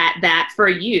make that for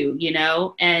you,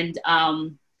 And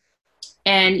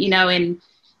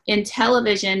in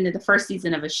television, the first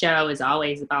season of a show is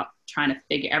always about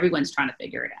everyone's trying to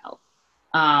figure it out,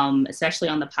 especially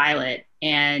on the pilot.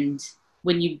 And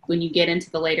when you get into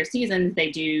the later seasons,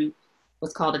 they do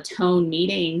what's called a tone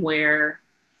meeting, where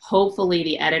hopefully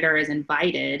the editor is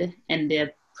invited and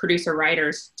the producer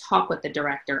writers talk with the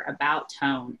director about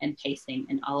tone and pacing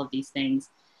and all of these things.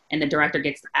 And the director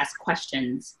gets to ask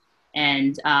questions.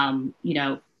 And,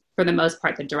 for the most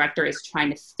part, the director is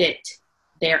trying to fit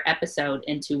their episode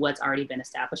into what's already been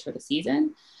established for the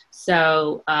season.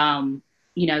 So,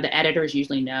 the editors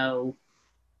usually know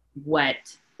what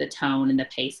the tone and the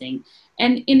pacing.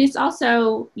 And it's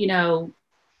also,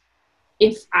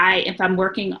 if I'm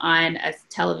working on a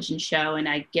television show and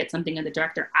I get something in the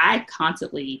director, I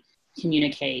constantly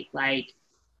communicate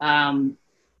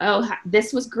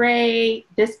this was great.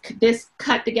 This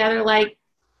cut together like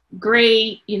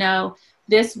great.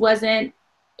 This wasn't.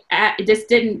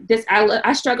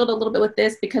 I struggled a little bit with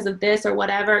this because of this or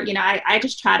whatever. I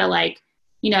just try to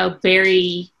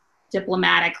very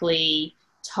diplomatically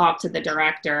talk to the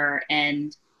director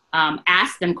and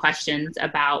ask them questions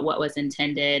about what was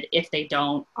intended if they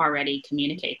don't already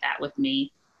communicate that with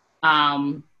me.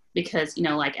 Because,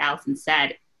 like Allison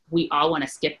said, we all want to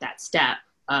skip that step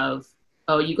of,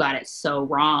 oh, you got it so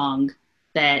wrong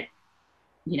that,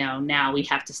 now we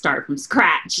have to start from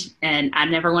scratch. And I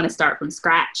never want to start from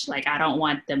scratch. Like, I don't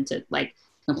want them to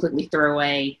completely throw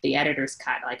away the editor's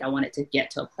cut. Like, I want it to get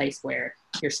to a place where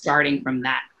you're starting from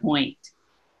that point.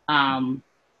 And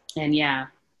yeah.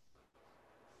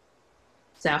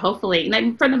 So hopefully,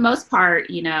 for the most part,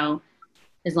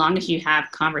 as long as you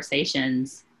have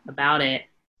conversations about it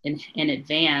in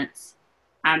advance,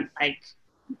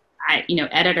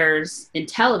 editors in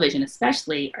television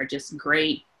especially are just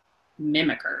great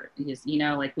mimicker, because,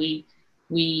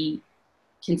 we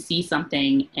can see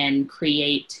something and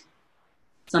create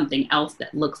something else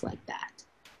that looks like that,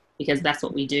 because that's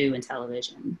what we do in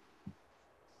television.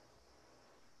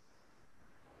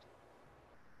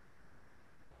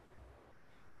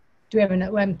 Do we have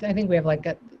I think we have like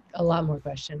a lot more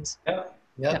questions.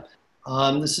 Yep.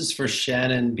 This is for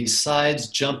Shannon. Besides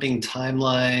jumping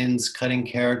timelines, cutting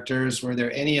characters, were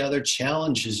there any other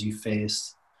challenges you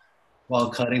faced while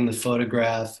cutting the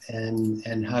photograph,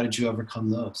 and how did you overcome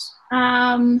those?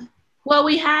 Well,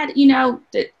 we had,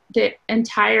 the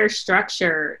entire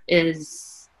structure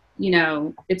is,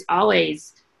 it's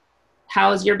always,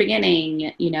 how's your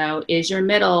beginning? Is your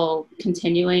middle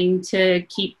continuing to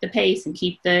keep the pace and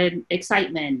keep the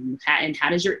excitement? And how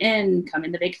does your end come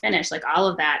in the big finish? Like all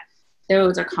of that,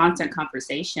 those are constant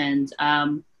conversations.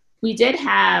 We did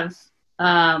have,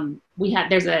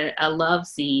 there's a love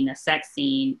scene, a sex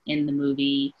scene in the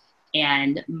movie.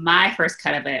 And my first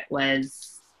cut of it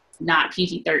was not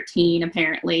PG-13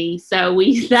 apparently. So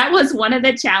that was one of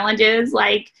the challenges.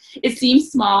 Like it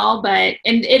seems small, and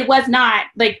it was not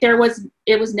like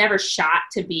it was never shot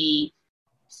to be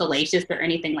salacious or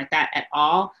anything like that at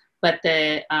all. But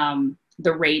the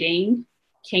rating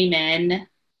came in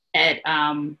at,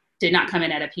 did not come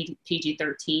in at a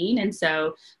PG-13. And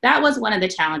so that was one of the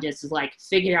challenges, is like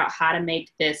figure out how to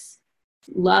make this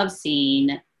love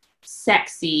scene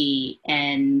sexy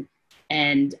and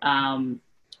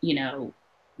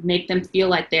make them feel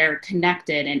like they're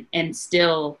connected and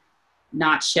still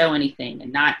not show anything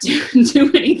and not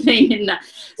do anything. And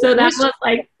so that was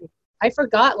like, I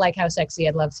forgot like how sexy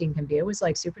a love scene can be. It was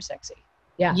like super sexy.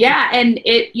 Yeah. Yeah. And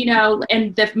it,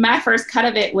 and my first cut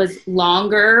of it was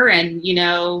longer and,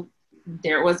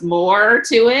 there was more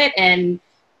to it. And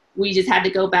we just had to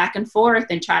go back and forth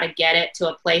and try to get it to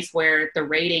a place where the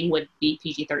rating would be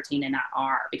PG-13 and not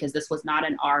R, because this was not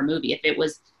an R movie. If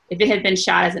it had been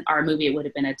shot as an R movie, it would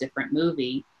have been a different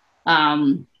movie.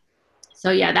 So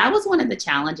yeah, that was one of the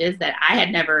challenges that I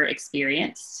had never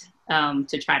experienced,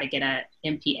 to try to get a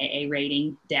MPAA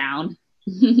rating down.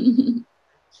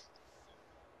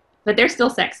 But they're still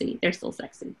sexy.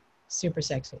 Super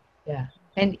sexy. Yeah.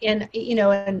 And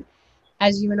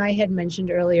as you and I had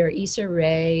mentioned earlier, Issa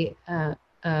Rae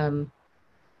had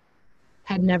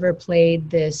never played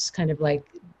this kind of like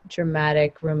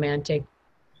dramatic, romantic,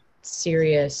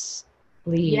 serious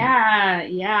lead.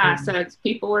 Yeah. So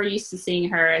people were used to seeing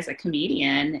her as a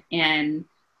comedian, and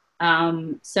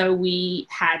so we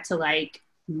had to like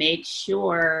make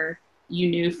sure you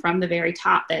knew from the very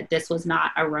top that this was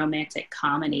not a romantic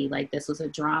comedy. Like this was a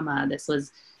drama. This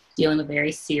was dealing with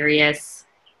very serious,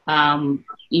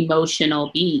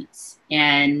 emotional beats,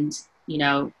 and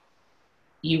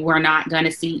you were not going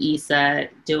to see Issa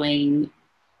doing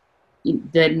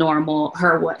the normal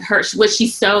what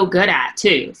she's so good at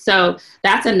too. So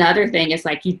that's another thing. It's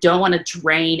like you don't want to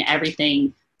drain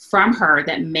everything from her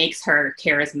that makes her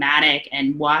charismatic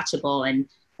and watchable,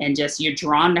 and just you're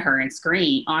drawn to her on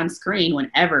screen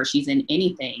whenever she's in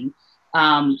anything.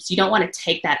 So you don't want to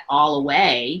take that all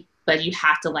away, but you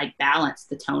have to like balance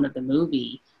the tone of the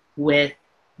movie with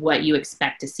what you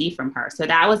expect to see from her. So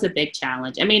that was a big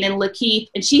challenge. I mean, and Lakeith,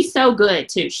 and she's so good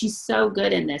too. She's so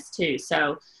good in this too.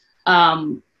 So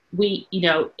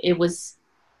it was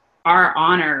our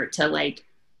honor to like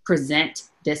present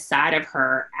this side of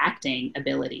her acting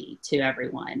ability to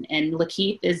everyone. And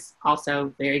Lakeith is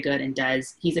also very good and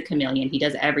he's a chameleon. He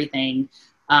does everything.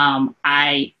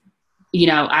 I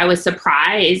was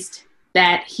surprised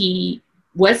that he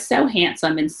was so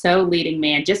handsome and so leading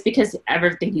man, just because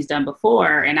everything he's done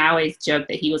before. And I always joke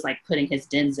that he was like putting his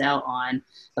Denzel on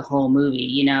the whole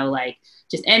movie,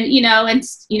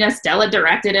 Stella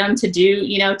directed him to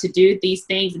do these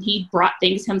things, and he brought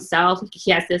things himself.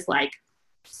 He has this like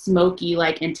smoky,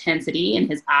 like intensity in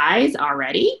his eyes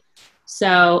already.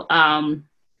 So,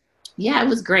 it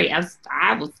was great.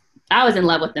 I was in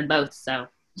love with them both. So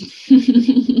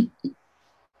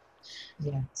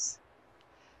yes.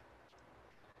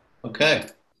 Okay,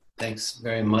 thanks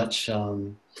very much.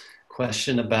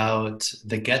 Question about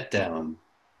The Get Down.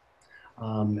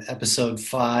 Episode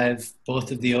 5,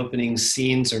 both of the opening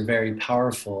scenes are very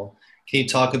powerful. Can you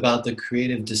talk about the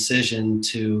creative decision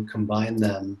to combine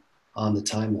them on the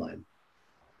timeline?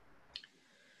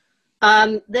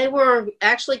 They were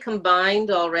actually combined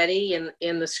already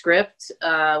in the script,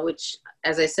 which,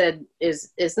 as I said, is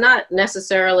not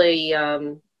necessarily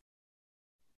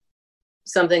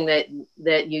something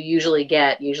that you usually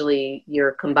get. Usually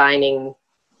you're combining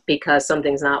because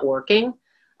something's not working.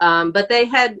 But they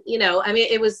had,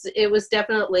 it was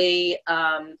definitely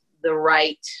the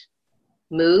right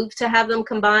move to have them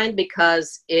combined,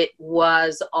 because it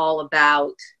was all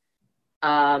about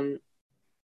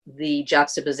the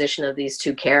juxtaposition of these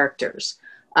two characters.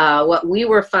 What we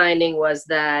were finding was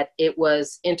that it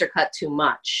was intercut too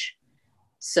much.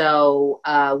 So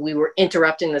we were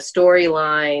interrupting the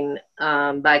storyline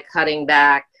by cutting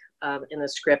back in the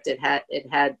script, it had,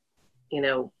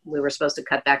 we were supposed to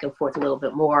cut back and forth a little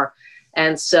bit more.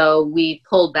 And so we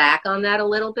pulled back on that a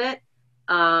little bit.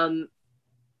 And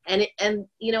a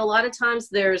lot of times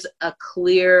there's a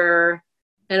clear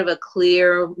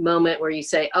moment where you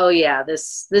say, oh yeah,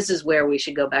 this is where we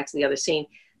should go back to the other scene.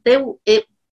 There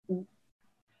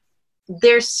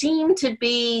seemed to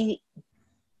be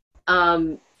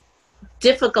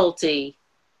difficulty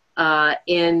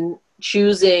in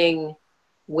choosing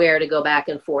where to go back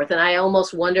and forth. And I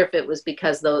almost wonder if it was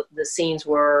because the scenes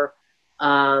were,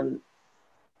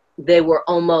 they were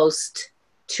almost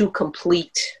too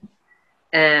complete.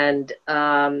 And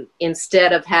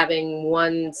instead of having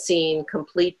one scene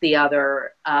complete the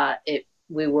other,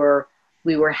 we were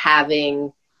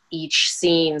having each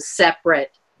scene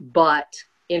separate, but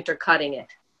intercutting it,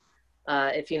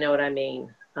 if you know what I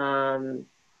mean.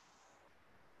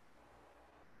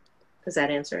 Does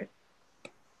that answer it?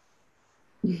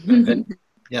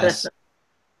 Yes.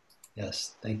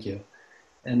 Yes, thank you.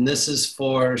 And this is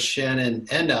for Shannon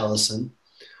and Allison.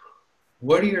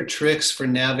 What are your tricks for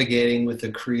navigating with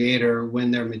the creator when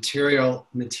their material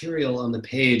on the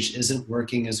page isn't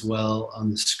working as well on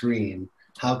the screen?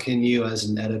 How can you as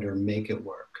an editor make it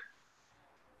work?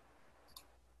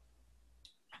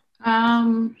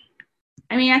 I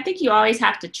think you always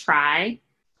have to try.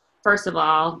 First of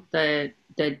all, the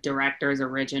director's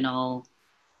original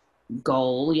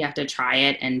goal, you have to try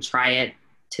it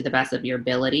to the best of your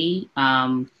ability.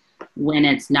 When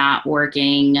it's not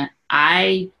working,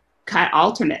 I cut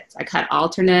alternates. I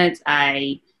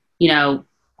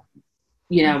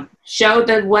show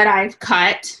what I've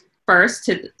cut first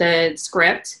to the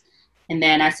script. And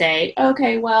then I say,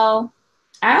 okay, well,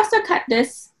 I also cut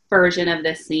this version of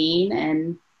the scene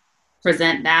and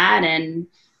present that and,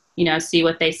 see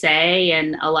what they say.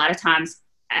 And a lot of times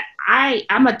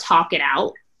I'm a talk it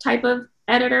out type of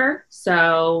editor.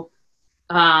 So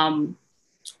I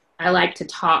like to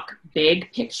talk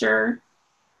big picture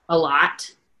a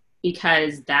lot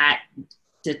because that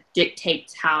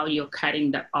dictates how you're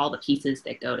cutting all the pieces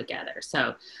that go together.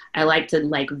 So I like to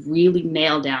really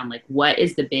nail down what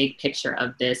is the big picture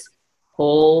of this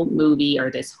whole movie or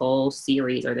this whole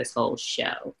series or this whole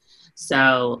show.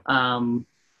 So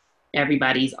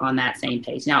everybody's on that same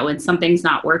page. Now, when something's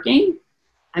not working,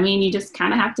 you just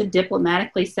kind of have to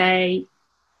diplomatically say,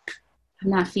 I'm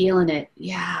not feeling it.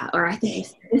 Yeah. Or I think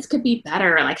this could be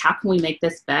better. How can we make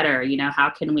this better? How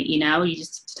can we, you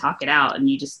just talk it out and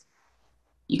you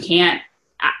can't,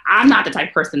 I'm not the type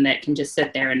of person that can just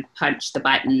sit there and punch the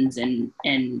buttons and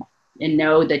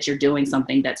know that you're doing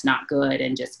something that's not good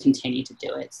and just continue to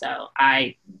do it. So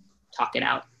I talk it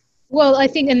out. Well, I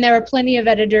think, and there are plenty of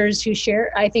editors who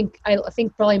share, I think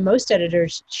probably most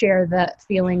editors share that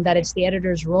feeling that it's the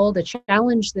editor's role to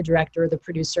challenge the director or the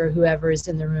producer, whoever is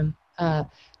in the room, to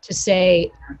say,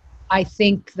 I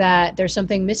think that there's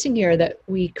something missing here that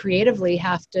we creatively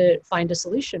have to find a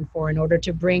solution for in order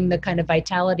to bring the kind of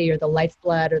vitality or the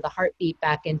lifeblood or the heartbeat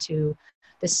back into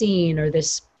the scene or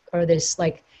this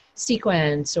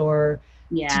sequence or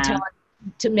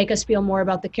to make us feel more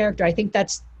about the character. I think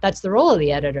that's the role of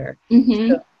the editor.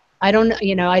 Mm-hmm. So I don't,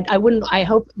 I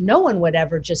hope no one would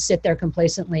ever just sit there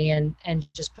complacently and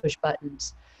just push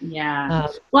buttons. Yeah.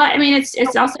 Well,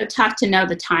 it's also tough to know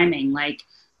the timing.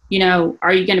 You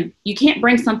can't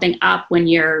bring something up when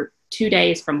you're 2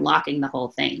 days from locking the whole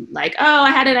thing. I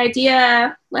had an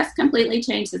idea, let's completely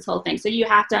change this whole thing. So you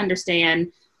have to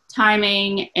understand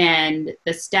timing and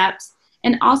the steps.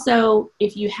 And also,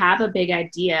 if you have a big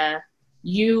idea,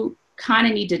 you kind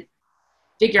of need to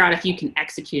figure out if you can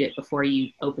execute it before you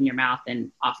open your mouth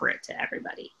and offer it to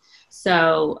everybody.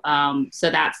 So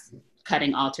that's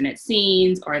cutting alternate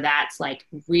scenes, or that's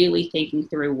really thinking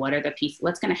through what are the pieces,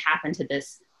 what's going to happen to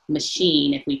this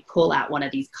machine if we pull out one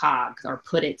of these cogs or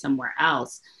put it somewhere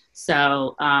else.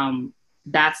 So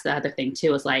that's the other thing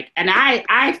too, is and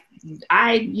I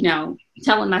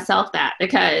telling myself that,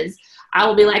 because I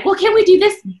will be like, well, can we do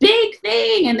this big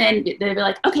thing? And then they'll be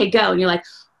like, okay, go. And you're like,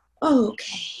 oh,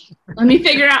 okay, let me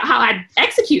figure out how I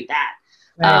execute that.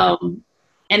 Right.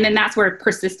 And then that's where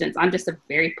persistence, I'm just a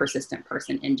very persistent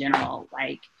person in general.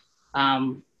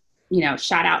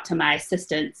 Shout out to my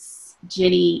assistants,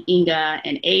 Jenny, Inga,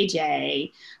 and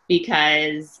AJ,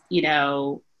 because, you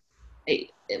go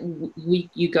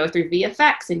through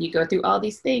VFX and you go through all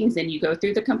these things and you go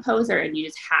through the composer, and you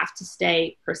just have to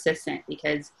stay persistent,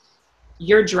 because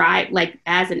you're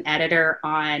as an editor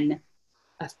on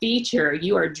a feature,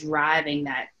 you are driving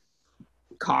that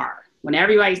car. When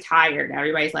everybody's tired,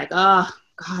 everybody's like, oh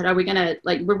God, are we gonna,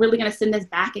 we're really gonna send this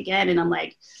back again? And I'm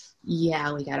like,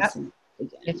 yeah, we gotta send it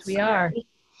again. Yes, we are.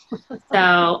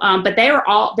 So, but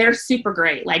they're super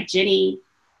great. Like Jenny,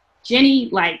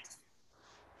 like,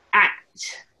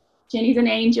 Jenny's an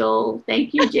angel.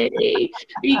 Thank you, Jenny,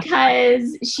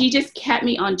 because she just kept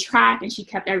me on track and she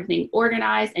kept everything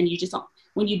organized. And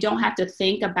when you don't have to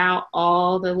think about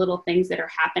all the little things that are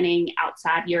happening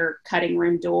outside your cutting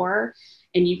room door,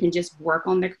 and you can just work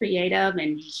on the creative,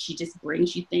 and she just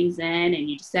brings you things in and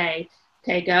you just say,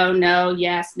 okay, go, no,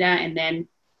 yes, no. And then,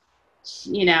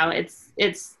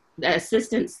 it's the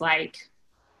assistant's like,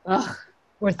 ugh,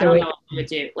 Worth I the don't wait. know what you would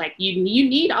do. Like you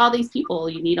need all these people.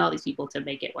 You need all these people to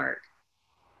make it work.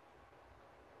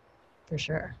 For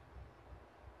sure.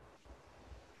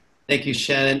 Thank you,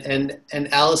 Shannon.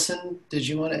 And Allison, did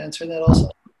you want to answer that also?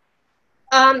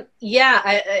 Yeah,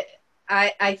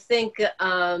 I think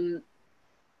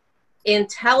in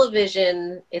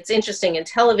television, it's interesting. In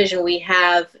television, we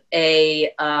have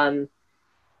an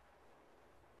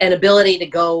ability to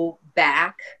go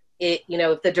back. If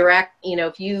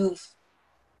if you've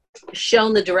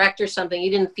shown the director something,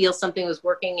 you didn't feel something was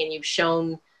working, and you've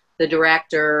shown the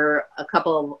director a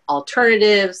couple of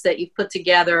alternatives that you've put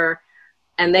together,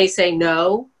 and they say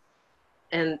no,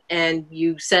 and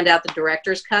you send out the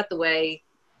director's cut the way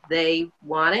they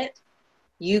want it,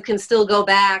 you can still go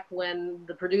back when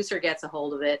the producer gets a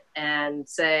hold of it and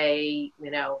say,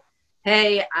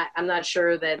 hey, I'm not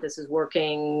sure that this is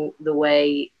working the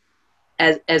way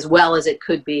as well as it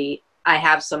could be. I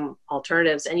have some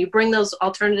alternatives, and you bring those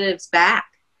alternatives back.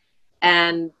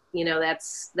 And,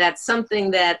 that's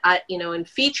something that in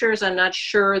features, I'm not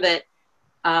sure that,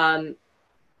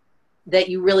 that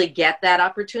you really get that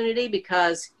opportunity,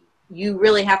 because you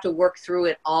really have to work through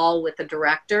it all with the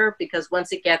director, because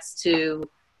once it gets to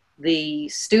the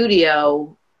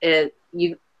studio,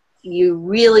 you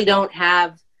really don't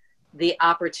have the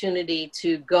opportunity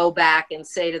to go back and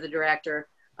say to the director,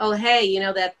 oh, hey,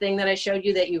 that thing that I showed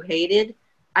you that you hated,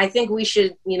 I think we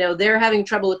should, they're having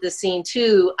trouble with this scene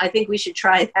too. I think we should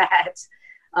try that.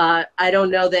 I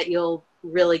don't know that you'll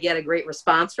really get a great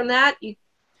response from that. You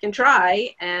can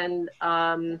try, and,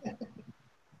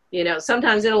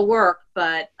 sometimes it'll work,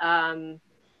 but I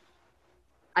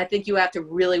think you have to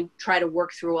really try to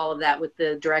work through all of that with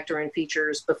the director and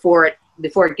features before it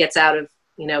gets out of,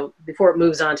 before it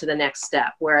moves on to the next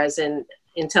step. Whereas in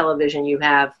television, you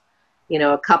have,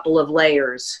 a couple of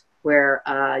layers where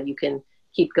you can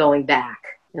keep going back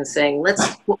and saying,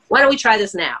 why don't we try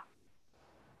this now?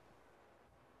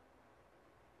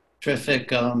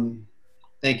 Terrific.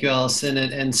 Thank you, Allison.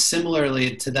 And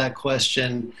similarly to that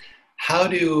question, how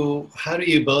do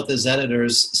you both as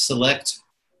editors select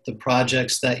the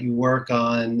projects that you work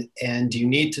on, and do you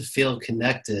need to feel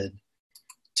connected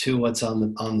to what's on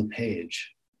the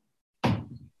page?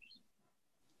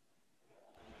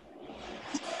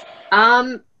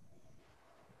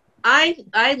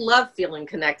 I love feeling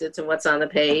connected to what's on the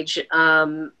page,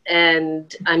 and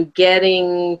I'm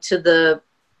getting to the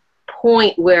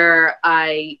point where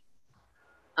I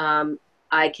can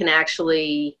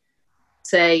actually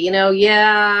say,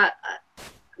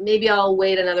 maybe I'll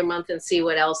wait another month and see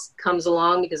what else comes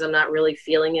along, because I'm not really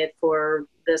feeling it for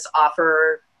this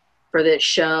offer, for this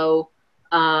show.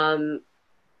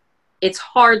 It's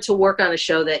hard to work on a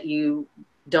show that you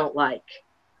don't like.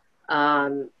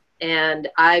 And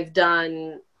I've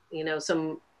done,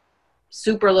 some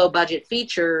super low budget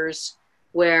features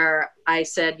where I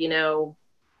said,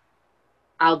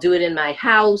 I'll do it in my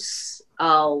house.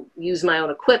 I'll use my own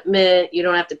equipment. You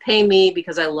don't have to pay me,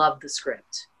 because I love the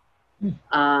script.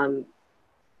 And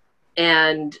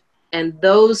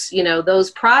those,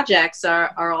 those projects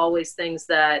are always things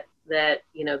that,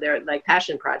 they're like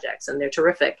passion projects, and they're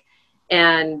terrific.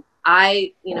 And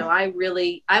I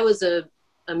was a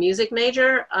music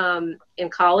major in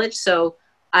college, so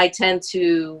I tend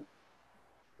to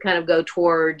kind of go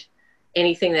toward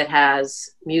anything that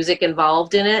has music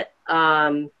involved in it.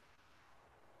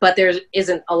 But there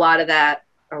isn't a lot of that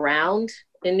around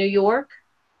in New York.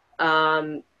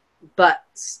 But,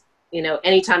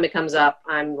 anytime it comes up,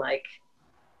 I'm like,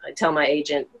 I tell my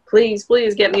agent, please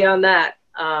get me on that.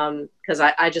 Cause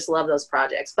I just love those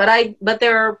projects, but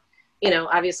there are,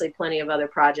 obviously plenty of other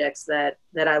projects that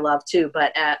I love too.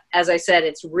 But as I said,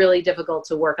 it's really difficult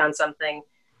to work on something,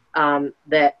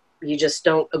 that you just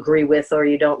don't agree with or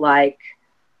you don't like.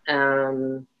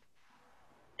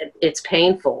 It's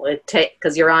painful.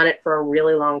 Cause you're on it for a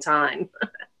really long time.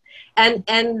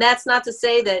 and that's not to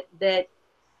say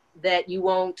that you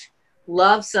won't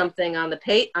love something on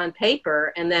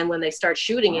paper, and then when they start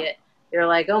shooting it, you're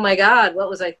like, oh my God, what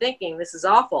was I thinking? This is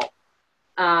awful.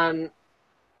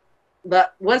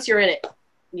 But once you're in it,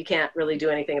 you can't really do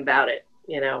anything about it,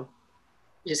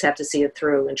 You just have to see it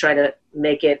through and try to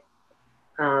make it,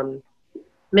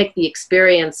 make the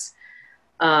experience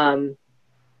one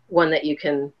that you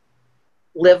can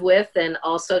live with, and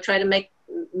also try to make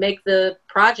the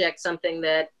project something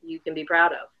that you can be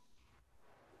proud of.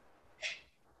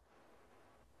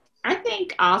 I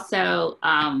think also,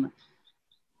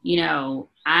 you know,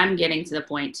 I'm getting to the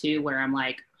point too where I'm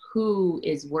like, who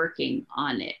is working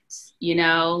on it? You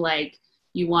know, like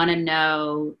you want to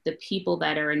know the people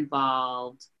that are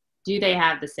involved. Do they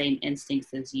have the same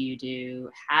instincts as you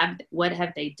do? What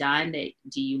have they done?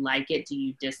 Do you like it? Do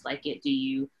you dislike it? Do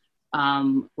you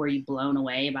were you blown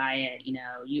away by it? You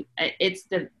know,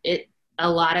 a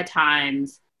lot of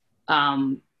times,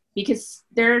 because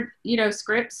they're, you know,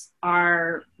 scripts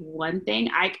are one thing.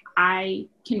 I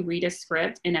can read a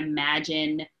script and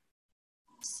imagine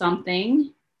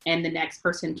something, and the next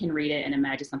person can read it and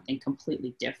imagine something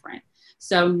completely different.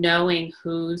 So knowing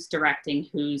who's directing,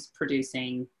 who's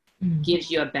producing, gives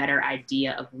you a better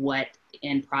idea of what the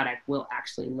end product will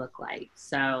actually look like.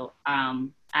 So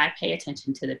I pay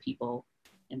attention to the people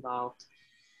involved.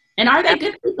 And are they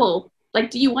good people? Like,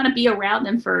 do you want to be around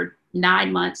them for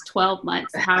 9 months, 12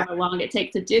 months, however long it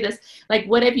takes to do this? Like,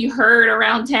 what have you heard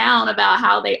around town about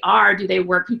how they are? Do they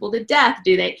work people to death?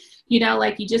 Do they, you know,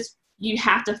 like you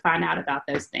have to find out about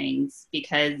those things,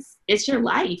 because it's your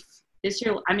life. It's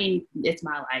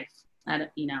my life.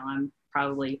 You know, I'm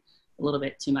probably a little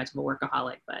bit too much of a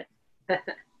workaholic, but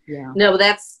yeah. No,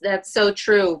 that's so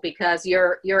true, because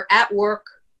you're at work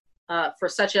for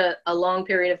such a long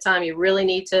period of time. You really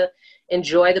need to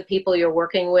enjoy the people you're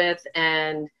working with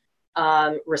and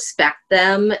respect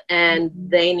them, and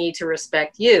they need to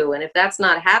respect you. And if that's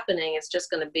not happening, it's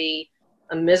just going to be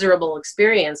a miserable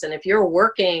experience. And if you're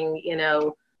working, you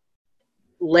know,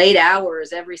 late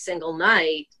hours every single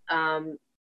night, I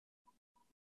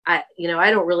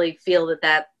don't really feel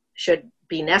that should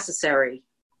be necessary.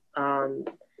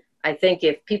 I think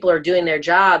if people are doing their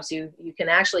jobs, you can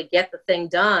actually get the thing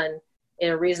done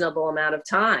in a reasonable amount of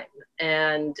time.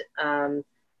 And,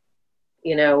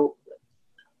 you know,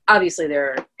 obviously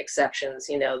there are exceptions.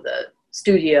 You know, the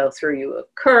studio threw you a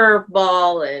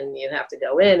curveball and you have to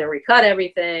go in and recut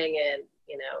everything, and,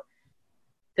 you know,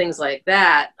 things like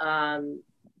that.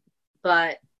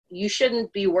 But you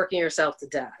shouldn't be working yourself to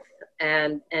death.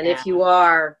 And Yeah. if you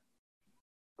are,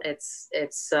 it's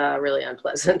really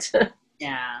unpleasant.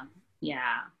 Yeah.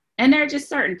 And there are just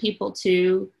certain people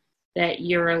too that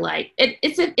you're like,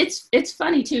 it's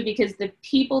funny too, because the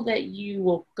people that you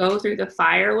will go through the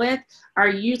fire with are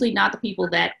usually not the people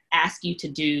that ask you to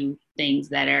do things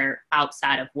that are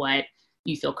outside of what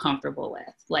you feel comfortable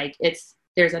with. Like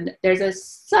there's a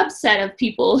subset of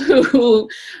people who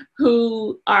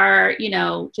are, you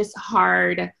know, just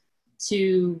hard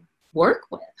to work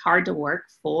with, hard to work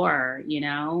for, you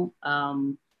know.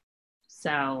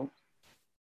 So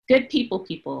good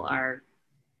people are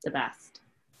the best.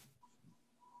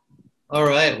 All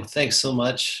right. Well, thanks so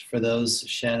much for those,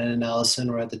 Shannon and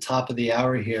Allison. We're at the top of the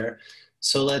hour here.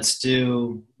 So let's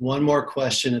do one more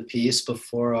question apiece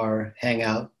before our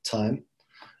hangout time.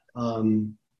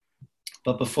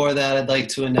 But before that, I'd like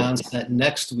to announce that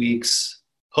next week's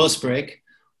post break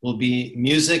will be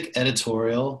Music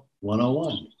Editorial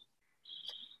 101.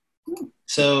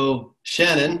 So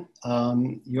Shannon,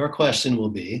 your question will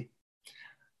be,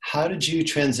 how did you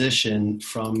transition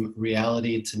from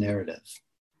reality to narrative?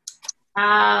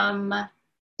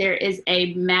 There is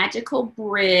a magical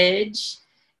bridge.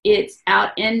 It's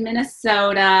out in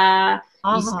Minnesota.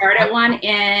 You start at one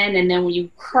end, and then when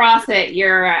you cross it,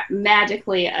 you're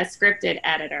magically a scripted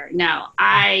editor. No,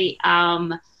 I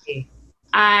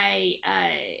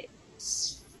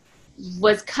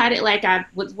was cut it, like I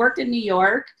worked in New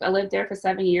York. I lived there for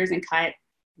 7 years and cut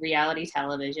reality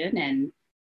television, and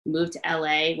moved to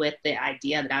LA with the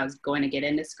idea that I was going to get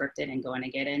into scripted and going to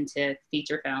get into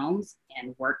feature films,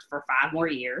 and worked for 5 more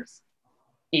years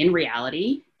in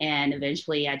reality. And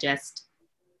eventually I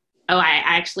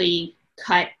actually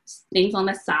cut things on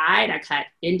the side. I cut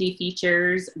indie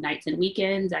features, nights and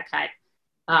weekends. I cut,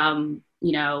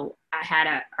 you know, I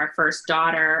had our first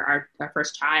daughter, our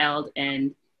first child,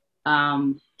 and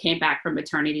came back from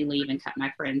maternity leave and cut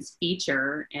my friend's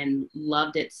feature and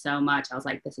loved it so much. I was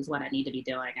like, this is what I need to be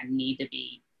doing. I need to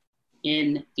be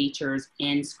in features,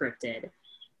 in scripted.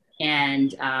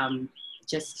 And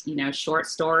just, you know, short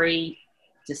story,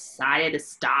 decided to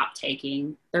stop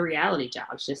taking the reality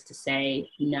jobs, just to say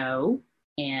no.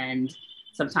 And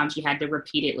sometimes you had to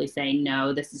repeatedly say,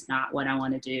 no, this is not what I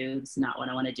want to do. This is not what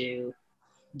I want to do.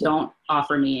 Don't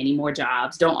offer me any more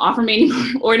jobs. Don't offer me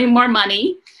any more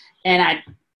money. And I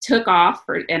took off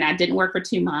and I didn't work for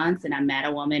 2 months, and I met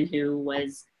a woman who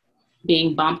was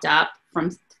being bumped up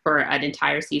for an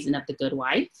entire season of The Good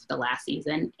Wife, the last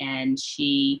season. And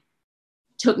she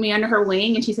took me under her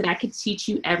wing and she said, I could teach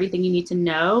you everything you need to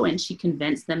know. And she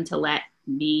convinced them to let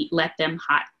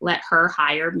her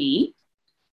hire me.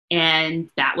 And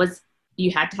that was,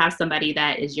 you had to have somebody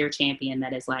that is your champion,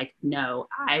 that is like, no,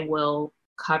 I will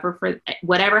cover for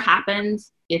whatever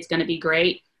happens. It's going to be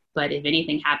great. But if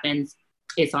anything happens,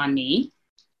 it's on me.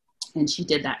 And she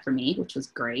did that for me, which was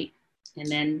great. And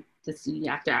then so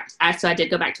I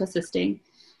did go back to assisting.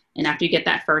 And after you get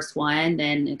that first one,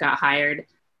 then it got hired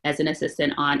as an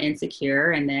assistant on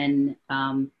Insecure. And then,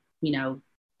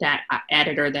 that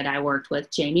editor that I worked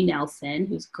with, Jamie Nelson,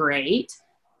 who's great,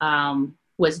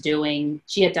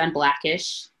 she had done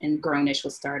Blackish and Grownish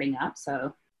was starting up.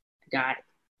 So I got,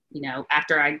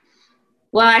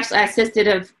 I assisted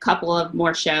a couple of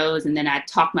more shows, and then I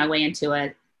talked my way into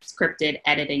a scripted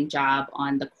editing job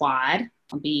on The Quad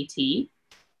on BET.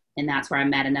 And that's where I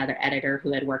met another editor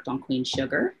who had worked on Queen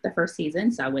Sugar the first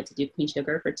season. So I went to do Queen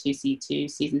Sugar for seasons 2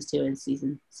 and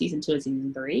season 2 and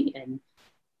season 3. And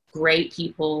great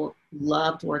people,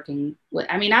 loved working with,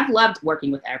 I've loved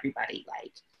working with everybody.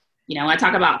 Like, when I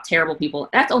talk about terrible people,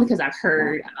 that's only because I've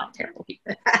heard about terrible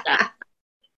people.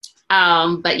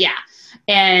 But yeah.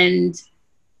 And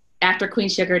after Queen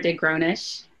Sugar, did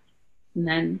Grownish. And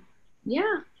then,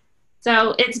 yeah.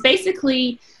 So it's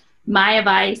basically, my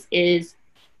advice is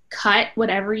cut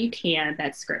whatever you can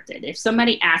that's scripted. If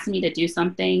somebody asked me to do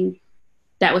something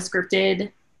that was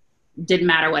scripted, didn't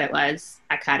matter what it was,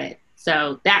 I cut it.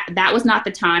 So that was not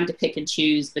the time to pick and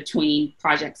choose between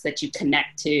projects that you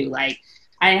connect to. Like,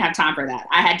 I didn't have time for that.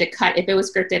 I had to cut. If it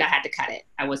was scripted, I had to cut it.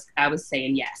 I was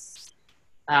saying yes.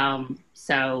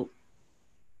 So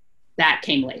that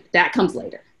came late. That comes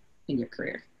later in your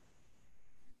career.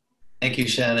 Thank you,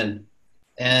 Shannon.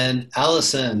 And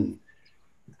Allison,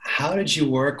 how did you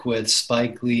work with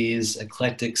Spike Lee's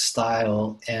eclectic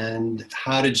style, and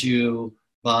how did you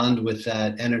bond with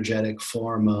that energetic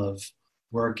form of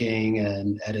working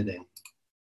and editing?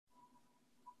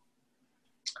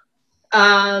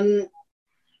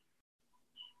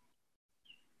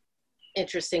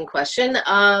 Interesting question.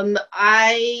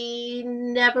 I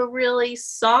never really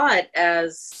saw it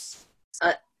as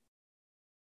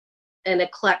an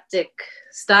eclectic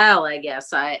style, I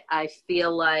guess. I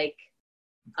feel like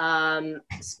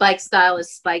Spike style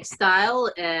is Spike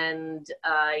style, and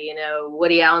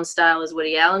Woody Allen style is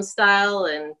Woody Allen style,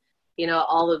 and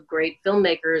all the great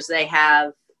filmmakers, they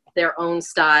have their own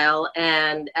style,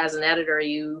 and as an editor,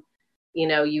 you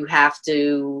have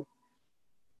to,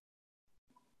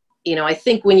 I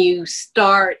think when you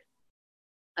start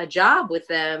a job with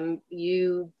them,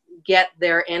 you get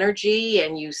their energy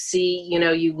and you see,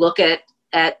 you look at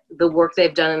the work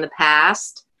they've done in the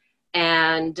past.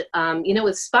 And,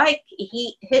 with Spike,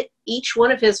 each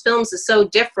one of his films is so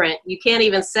different. You can't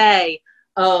even say,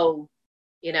 oh,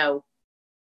 He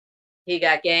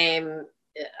Got Game.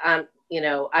 I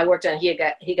worked on He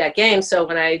Got Game. So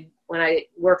when I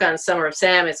work on Summer of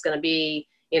Sam, it's going to be,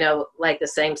 like the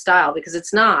same style, because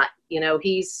it's not.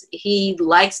 He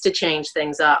likes to change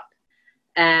things up,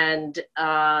 and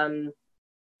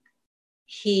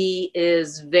he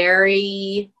is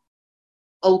very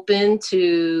open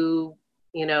to,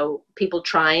 people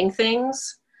trying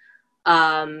things.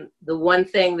 The one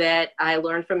thing that I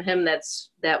learned from him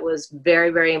that was very,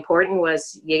 very important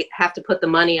was you have to put the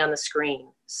money on the screen.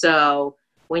 So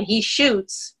when he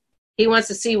shoots, he wants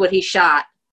to see what he shot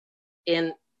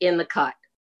in the cut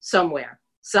somewhere,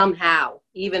 somehow,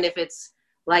 even if it's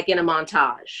like in a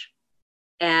montage.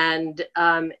 And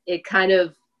it kind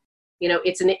of,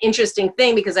 it's an interesting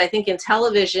thing, because I think in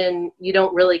television, you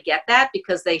don't really get that,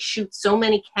 because they shoot so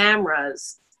many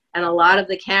cameras, and a lot of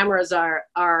the cameras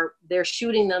they're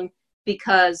shooting them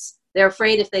because they're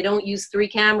afraid if they don't use 3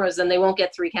 cameras, then they won't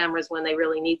get 3 cameras when they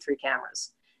really need 3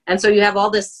 cameras. And so you have all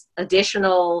this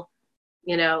additional,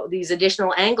 these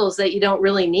additional angles that you don't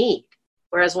really need.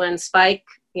 Whereas when Spike,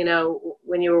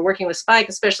 when you were working with Spike,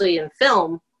 especially in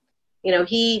film,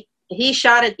 he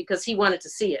shot it because he wanted to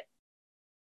see it.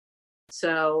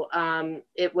 So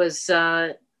it was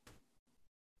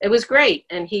great,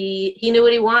 and he knew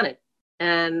what he wanted,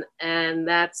 and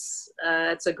that's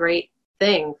a great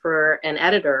thing for an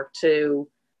editor to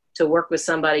work with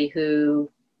somebody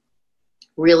who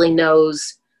really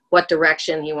knows what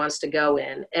direction he wants to go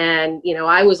in. And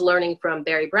I was learning from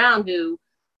Barry Brown, who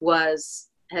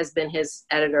has been his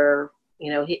editor.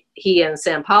 He and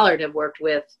Sam Pollard have worked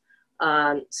with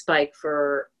Spike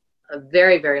for a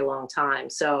very, very long time.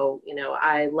 So,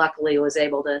 I luckily was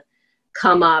able to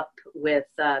come up with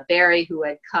Barry, who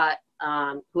had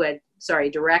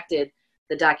directed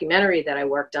the documentary that I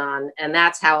worked on. And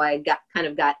that's how I got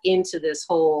into this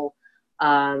whole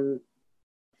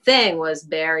thing. Was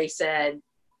Barry said,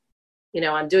 you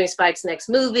know, I'm doing Spike's next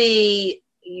movie.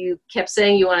 You kept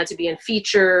saying you wanted to be in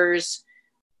features.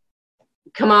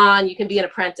 Come on, you can be an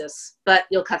apprentice, but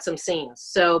you'll cut some scenes.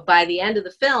 So by the end of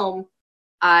the film,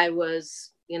 I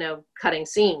was, you know, cutting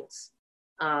scenes.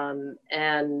 And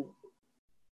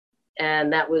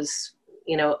that was,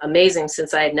 you know, amazing,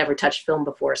 since I had never touched film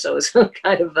before. So it was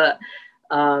kind of a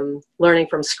learning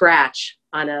from scratch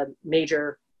on a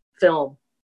major film.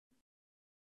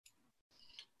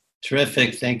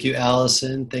 Terrific. Thank you,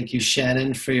 Allison. Thank you,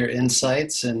 Shannon, for your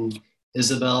insights, and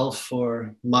Isabel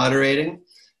for moderating.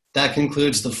 That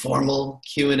concludes the formal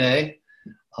Q&A.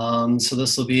 So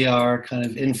this will be our kind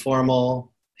of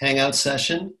informal hangout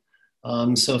session.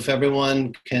 So if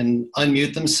everyone can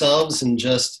unmute themselves and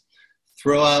just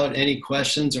throw out any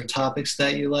questions or topics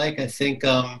that you like. I think,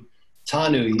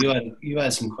 Tanu, you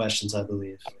had some questions, I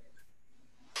believe.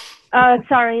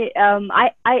 Sorry,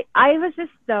 I was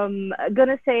just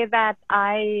gonna say that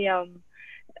I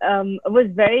was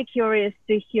very curious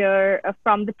to hear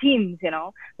from the teams, you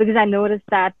know, because I noticed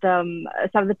that some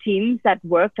of the teams that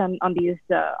worked on these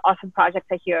awesome projects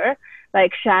are here.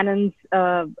 Like Shannon's,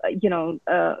 you know,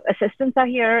 assistants are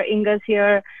here. Inga's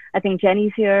here. I think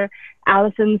Jenny's here.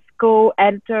 Allison's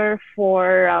co-editor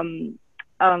for,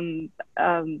 you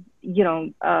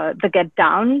know, The Get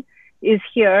Down is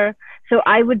here. So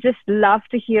I would just love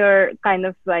to hear kind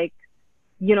of like,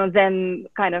 you know, them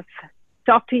kind of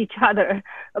talk to each other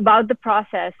about the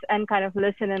process and kind of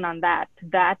listen in on that.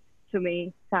 That to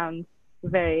me sounds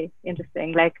very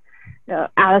interesting. Like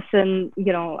Allison,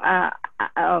 you know,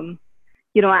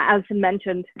 Allison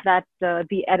mentioned that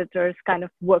the editors kind of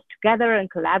worked together and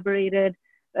collaborated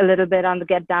a little bit on the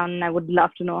Get Down, and I would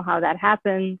love to know how that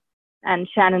happened. And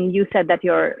Shannon, you said that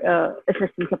your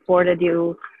assistant supported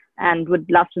you, and would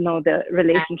love to know the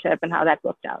relationship and how that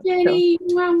worked out. Jenny,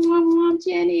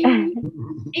 Jenny,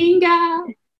 Inga.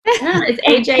 Is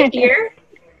AJ here?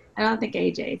 I don't think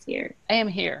AJ is here. I am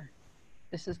here.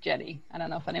 This is Jenny. I don't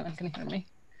know if anyone can hear me.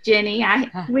 Jenny,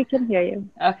 we can hear you.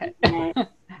 Okay.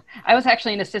 I was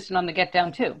actually an assistant on the Get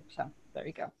Down too, so there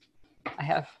you go. I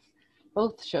have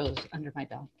both shows under my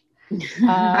belt.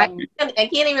 I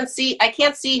can't even see. I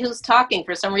can't see who's talking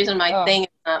for some reason. My thing is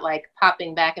not like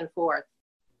popping back and forth.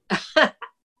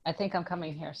 I think I'm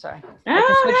coming here. Sorry. I have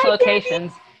to switch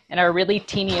locations in our really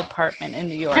teeny apartment in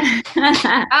New York.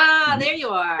 There you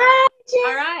are.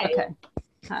 All right. Okay.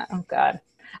 Oh God,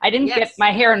 I didn't get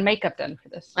my hair and makeup done for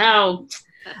this. Oh.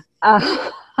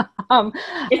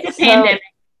 It's a pandemic.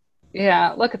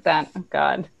 Yeah, look at that. Oh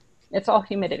God, it's all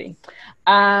humidity.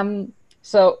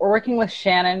 So working with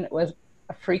Shannon was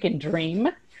a freaking dream.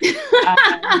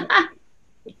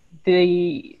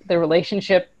 The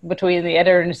relationship between the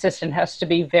editor and assistant has to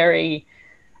be very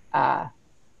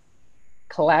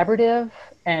collaborative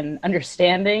and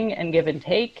understanding and give and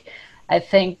take. I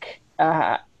think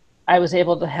I was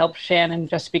able to help Shannon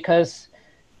just because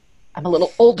I'm a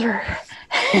little older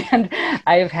and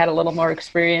I've had a little more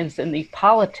experience in the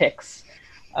politics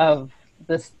of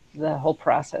the whole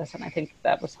process, and I think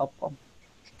that was helpful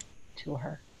to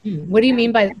her. What do you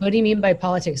mean by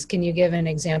politics? Can you give an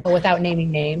example without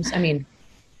naming names? I mean,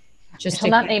 just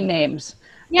not name names.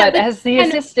 Yeah, but as the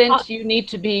assistant, you need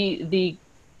to be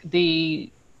the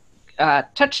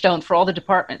touchstone for all the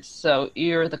departments. So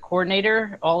you're the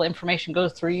coordinator. All information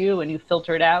goes through you, and you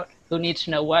filter it out. Who needs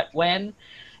to know what, when,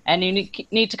 and you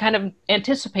need to kind of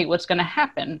anticipate what's going to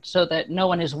happen, so that no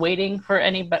one is waiting for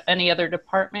any other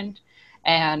department,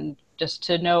 and just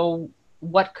to know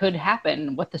what could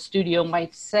happen, what the studio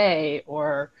might say,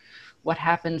 or what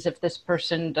happens if this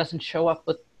person doesn't show up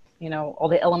with, you know, all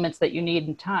the elements that you need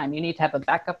in time. You need to have a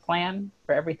backup plan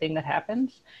for everything that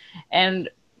happens. And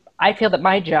I feel that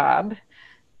my job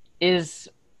is,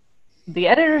 the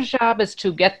editor's job is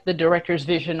to get the director's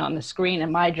vision on the screen,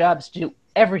 and my job is to do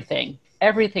everything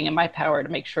in my power to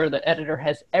make sure the editor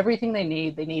has everything they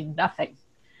need nothing.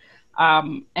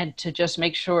 And to just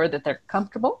make sure that they're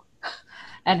comfortable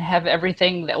and have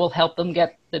everything that will help them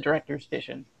get the director's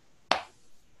vision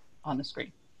on the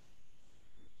screen.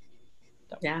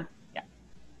 So, yeah.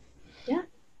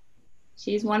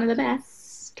 She's one of the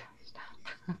best.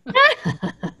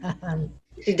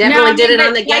 She definitely did it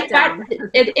on the Get Down.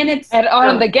 And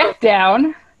on the Get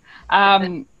Down,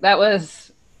 that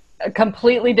was a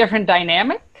completely different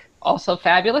dynamic. Also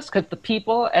fabulous, because the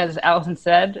people, as Allison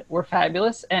said, were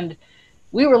fabulous, and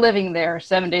we were living there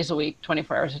 7 days a week,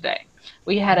 24 hours a day.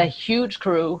 We had a huge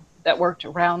crew that worked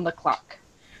around the clock.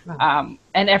 And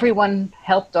everyone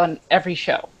helped on every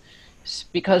show.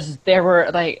 because there were,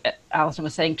 like Allison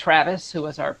was saying, Travis, who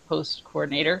was our post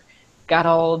coordinator, got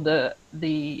all the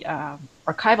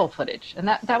archival footage, and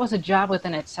that was a job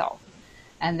within itself.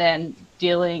 And then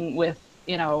dealing with,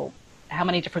 you know, how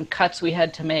many different cuts we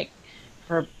had to make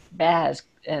for Baz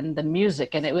and the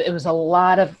music, and it was a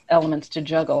lot of elements to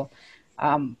juggle.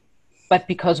 But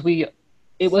because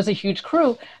it was a huge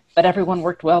crew, but everyone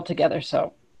worked well together,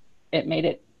 so it made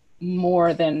it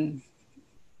more than,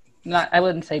 not, I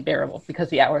wouldn't say bearable, because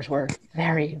the hours were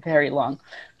very, very long.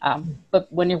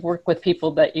 But when you work with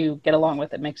people that you get along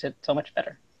with, it makes it so much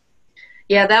better.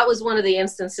 Yeah, that was one of the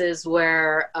instances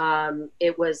where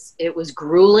it was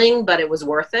grueling, but it was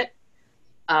worth it,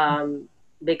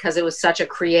 because it was such a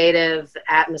creative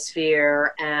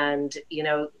atmosphere. And, you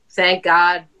know, thank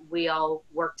God we all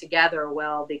worked together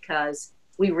well, because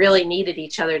we really needed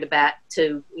each other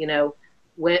to you know,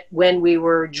 when we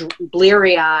were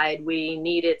bleary-eyed, we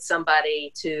needed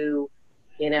somebody to,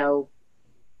 you know,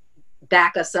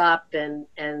 back us up and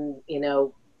you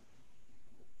know,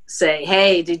 say,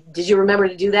 hey, did you remember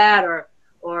to do that?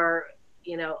 Or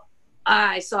you know,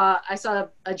 I saw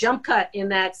a jump cut in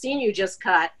that scene you just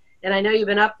cut, and I know you've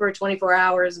been up for 24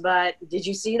 hours, but did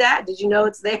you see that? Did you know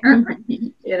it's there?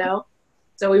 You know,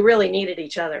 so we really needed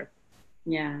each other.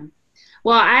 Yeah.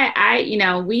 Well, I you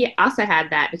know, we also had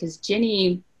that because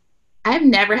Jenny, I've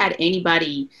never had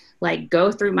anybody like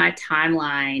go through my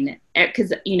timeline,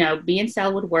 because, you know, me and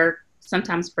Sel would work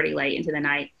sometimes pretty late into the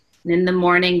night. And in the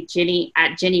morning, Jenny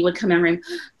would come in and room,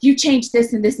 you changed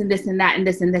this and this and this and that and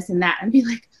this and this and that, and be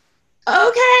like,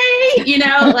 okay, you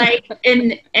know, like,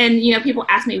 and you know, people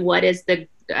ask me what is the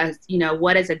you know,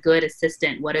 what is a good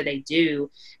assistant? What do they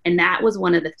do? And that was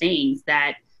one of the things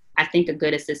that I think a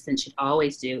good assistant should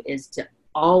always do, is to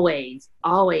always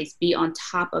be on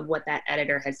top of what that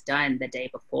editor has done the day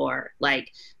before.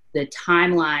 Like the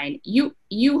timeline, you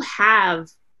have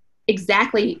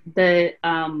exactly the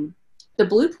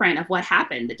blueprint of what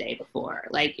happened the day before.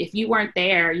 Like if you weren't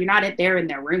there, you're not there in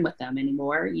their room with them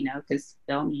anymore, you know, because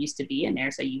film used to be in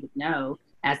there, so you would know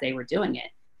as they were doing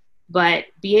it. But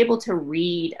be able to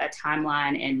read a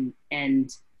timeline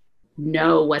and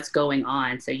know what's going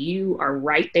on. So you are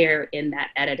right there in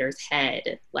that editor's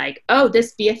head. Like, oh,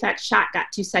 this VFX shot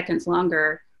got 2 seconds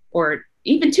longer, or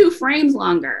even 2 frames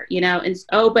longer, you know, and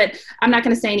but I'm not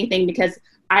going to say anything because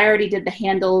I already did the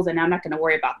handles and I'm not going to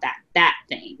worry about that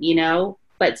thing, you know.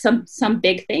 But some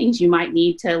big things you might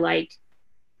need to like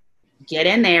get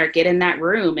in that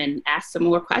room and ask some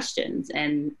more questions.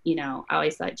 And, you know, I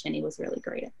always thought Jenny was really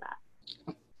great at that.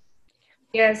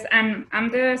 Yes, and I'm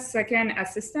the second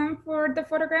assistant for the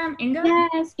photogram, Inga.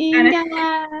 Yes, Inga. And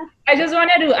I just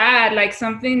wanted to add, like,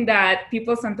 something that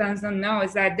people sometimes don't know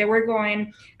is that they were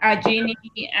going, Jeannie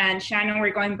and Shannon were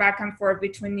going back and forth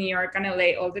between New York and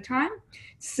LA all the time.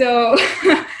 So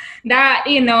that,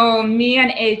 you know, me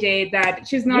and AJ, that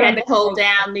she's not. You had to hold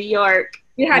down New York.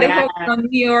 We had to hold down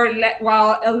New York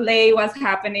while LA was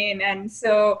happening. And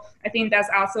so I think that's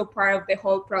also part of the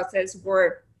whole process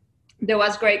where there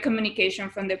was great communication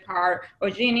from the part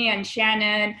of Jeannie and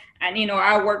Shannon. And, you know,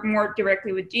 I work more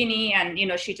directly with Jeannie, and, you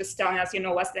know, she just telling us, you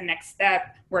know, what's the next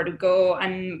step, where to go.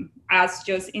 And us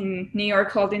just in New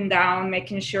York holding down,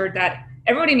 making sure that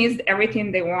everybody needs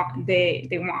everything they want. They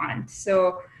want.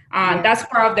 So that's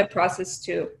part of the process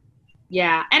too.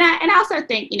 Yeah. And I also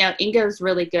think, you know, Inga's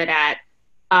really good at,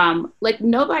 like,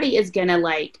 nobody is going to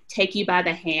like take you by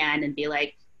the hand and be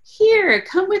like, here,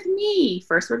 come with me.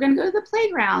 First, we're going to go to the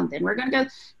playground. Then we're going to go,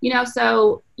 you know,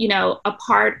 so, you know, a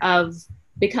part of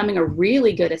becoming a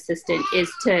really good assistant is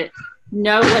to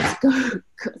know what's going.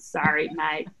 Sorry,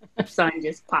 my son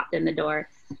just popped in the door.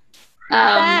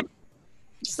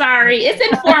 Sorry, it's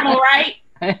informal, right?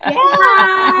 Yeah.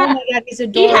 Oh my God, he's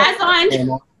adorable. He has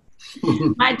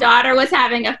on. My daughter was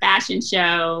having a fashion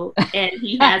show, and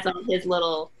he has on his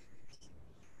little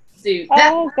suit.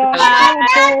 Oh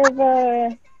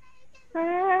God!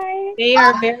 Hi. They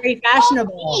are very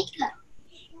fashionable.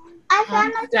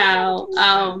 So,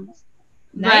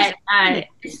 Nice. but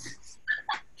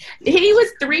he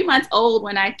was 3 months old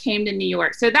when I came to New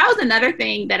York. So that was another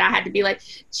thing that I had to be like,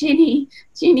 Jenny,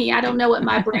 I don't know what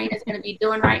my brain is going to be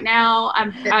doing right now.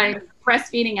 I'm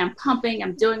breastfeeding, I'm pumping,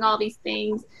 I'm doing all these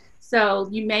things. So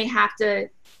you may have to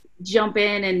jump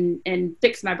in and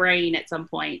fix my brain at some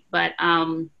point. But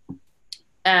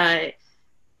I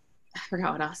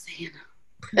forgot what I was saying.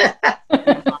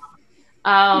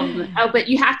 But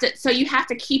you have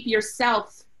to keep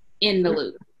yourself in the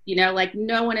loop, you know, like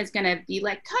no one is going to be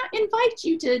like, invite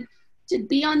you to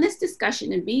be on this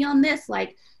discussion and be on this.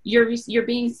 Like you're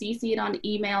being CC'd on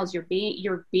emails.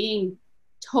 You're being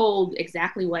told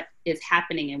exactly what is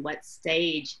happening and what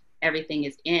stage everything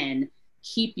is in,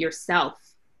 keep yourself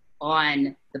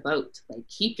on the boat, like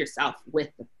keep yourself with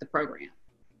the program.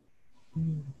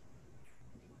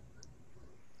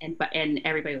 And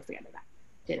everybody was together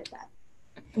did that.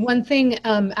 One thing,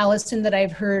 Allison, that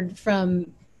I've heard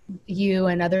from you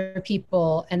and other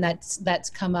people, and that's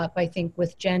come up, I think,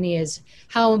 with Jenny, is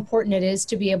how important it is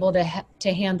to be able to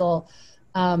handle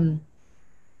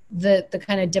the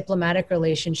kind of diplomatic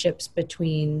relationships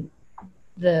between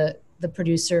the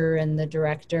producer and the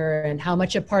director, and how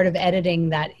much a part of editing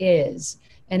that is.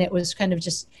 And it was kind of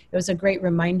just, it was a great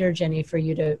reminder, Jenny, for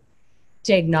you to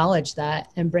acknowledge that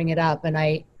and bring it up. And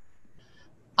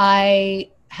I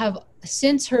have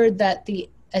since heard that the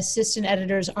assistant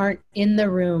editors aren't in the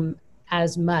room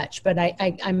as much, but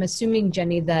I'm assuming,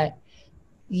 Jenny, that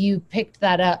you picked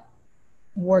that up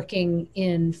working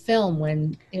in film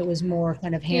when it was more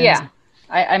kind of hands. Yeah,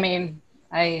 I mean,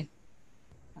 I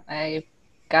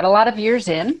got a lot of years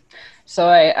in, so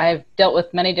I've dealt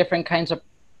with many different kinds of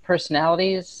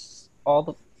personalities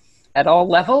at all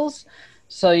levels.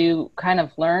 So you kind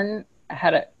of learn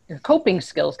your coping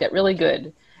skills get really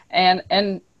good.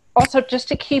 And also just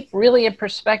to keep really in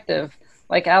perspective,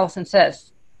 like Allison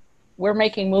says, we're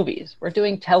making movies, we're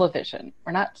doing television,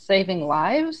 we're not saving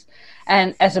lives.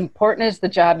 And as important as the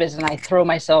job is, and I throw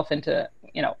myself into,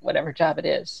 whatever job it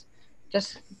is,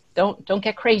 just don't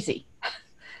get crazy.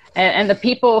 And the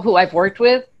people who I've worked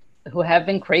with who have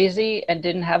been crazy and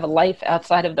didn't have a life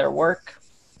outside of their work,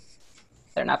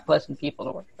 they're not pleasant people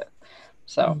to work with.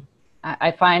 So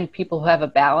I find people who have a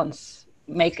balance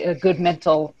make a good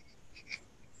mental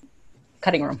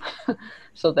cutting room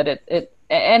so that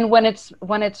and when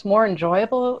it's more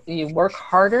enjoyable, you work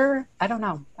harder. I don't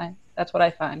know. That's what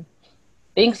I find.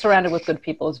 Being surrounded with good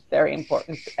people is very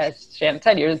important. As Shannon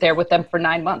said, you're there with them for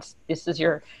 9 months. This is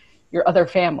your other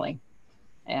family.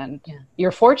 And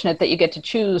you're fortunate that you get to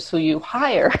choose who you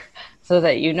hire so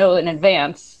that you know in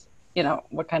advance,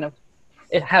 what kind of,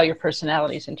 how your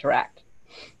personalities interact.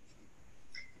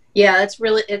 Yeah, it's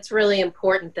really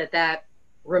important that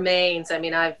remains. I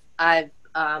mean, I've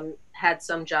had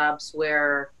some jobs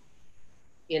where,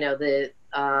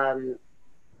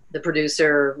 the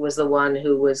producer was the one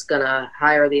who was gonna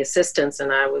hire the assistants,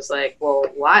 and I was like, well,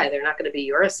 why? They're not gonna be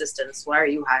your assistants. Why are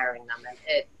you hiring them?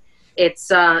 And it's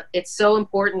so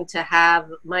important to have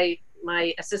my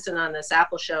assistant on this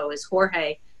Apple show is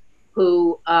Jorge,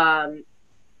 who I'm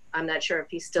not sure if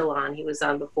he's still on. He was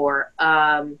on before.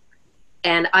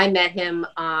 And I met him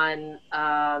on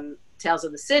Tales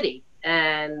of the City,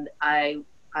 and I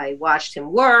watched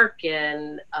him work,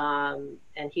 and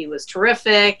he was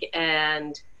terrific.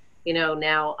 And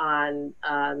now on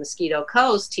Mosquito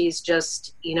Coast, he's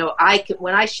just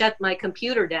when I shut my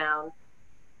computer down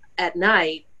at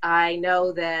night, I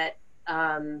know that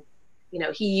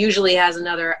he usually has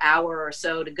another hour or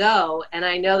so to go, and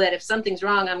I know that if something's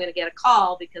wrong, I'm going to get a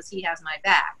call because he has my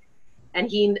back. And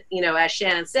he, as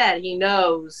Shannon said, he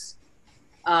knows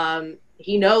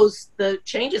the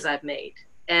changes I've made.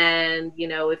 And,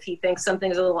 if he thinks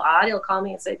something's a little odd, he'll call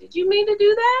me and say, did you mean to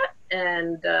do that?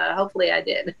 And hopefully I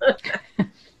did.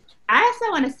 I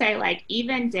also want to say,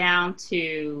 even down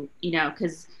to,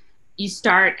 because you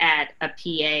start at a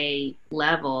PA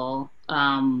level,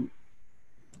 and,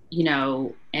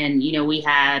 we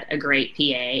had a great PA,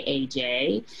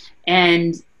 AJ,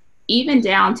 and even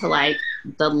down to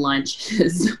the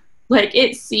lunches,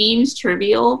 it seems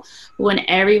trivial when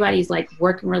everybody's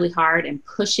working really hard and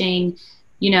pushing,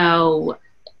 I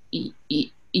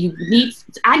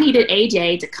needed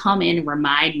AJ to come in and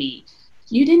remind me,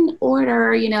 you didn't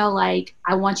order, I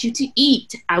want you to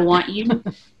eat. I want you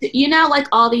to,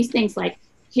 all these things,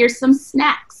 here's some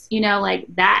snacks,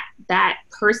 that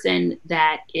person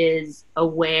that is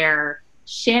aware.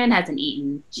 Shannon hasn't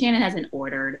eaten. Shannon hasn't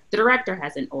ordered. The director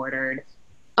hasn't ordered.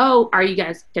 Oh, are you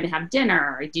guys going to have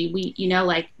dinner? Or do we,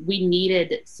 we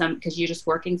needed some, because you're just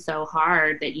working so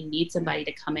hard that you need somebody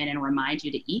to come in and remind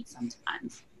you to eat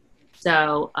sometimes.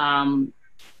 So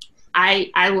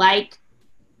I like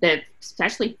that,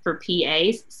 especially for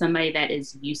PAs, somebody that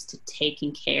is used to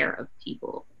taking care of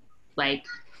people,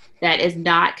 that is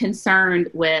not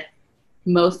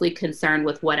mostly concerned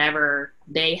with whatever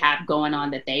they have going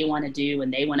on that they want to do,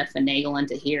 and they want to finagle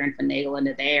into here and finagle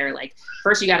into there.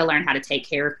 First you got to learn how to take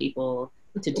care of people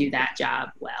to do that job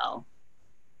well.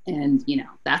 And,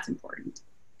 that's important.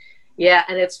 Yeah.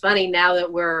 And it's funny now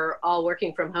that we're all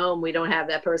working from home, we don't have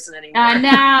that person anymore. I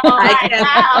know. I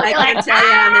can't tell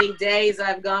you how many days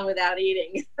I've gone without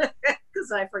eating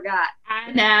because I forgot.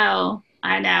 I know.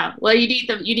 Well, you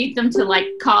need them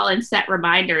to call and set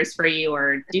reminders for you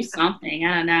or do something.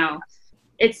 I don't know.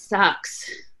 It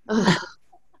sucks.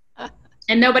 And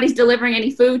And nobody's delivering any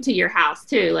food to your house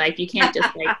too. Like you can't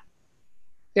just like,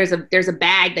 there's a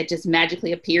bag that just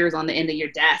magically appears on the end of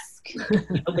your desk.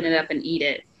 You open it up and eat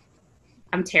it.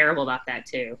 I'm terrible about that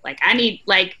too. Like I need,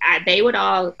 like they would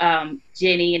all,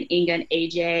 Jenny and Inga and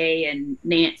AJ and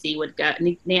Nancy would go.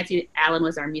 Nancy Allen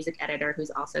was our music editor,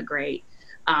 who's also great.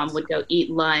 Would go eat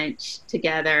lunch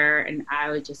together, and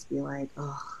I would just be like,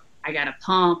 oh, I gotta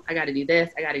pump. I gotta do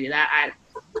this. I gotta do that.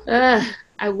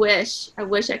 I wish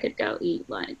I could go eat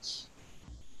lunch.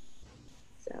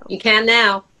 So You can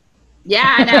now.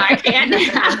 yeah, I know I can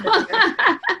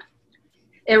now.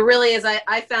 It really is.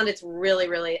 I found it's really,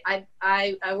 really,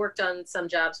 I worked on some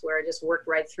jobs where I just worked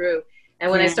right through. And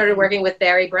when I started working with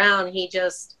Barry Brown, he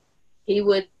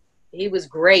was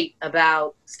great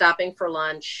about stopping for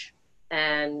lunch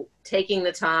and taking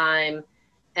the time.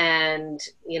 And,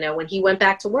 you know, when he went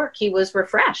back to work, he was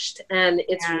refreshed. And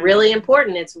it's really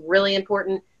important. It's really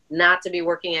important not to be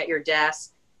working at your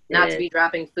desk, not to be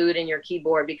dropping food in your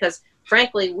keyboard, because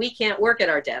frankly, we can't work at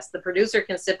our desk. The producer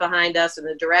can sit behind us and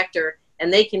the director,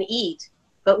 and they can eat,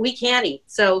 but we can't eat.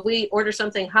 So if we order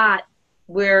something hot,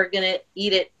 we're going to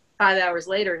eat it 5 hours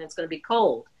later and it's going to be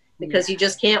cold, because you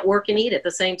just can't work and eat at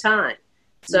the same time.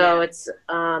 So it's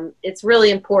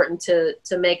really important to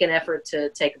make an effort to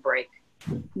take a break.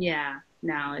 Yeah,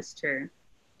 no, it's true.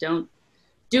 Don't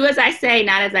do as I say,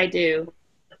 not as I do.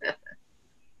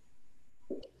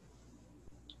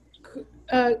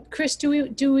 Chris, do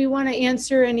we want to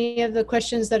answer any of the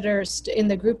questions that are in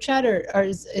the group chat, or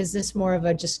is this more of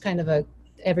a just kind of a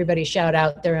everybody shout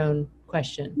out their own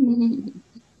question?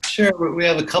 Sure, we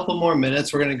have a couple more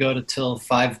minutes. We're going to go to till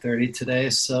 5:30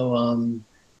 today. So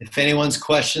if anyone's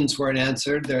questions weren't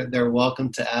answered, they're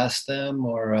welcome to ask them.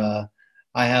 Or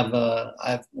I have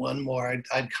one more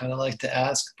I'd kind of like to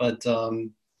ask, but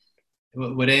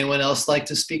would anyone else like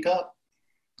to speak up?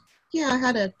 Yeah, I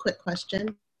had a quick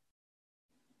question.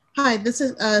 Hi, this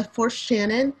is for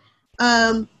Shannon.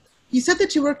 You said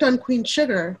that you worked on Queen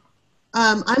Sugar.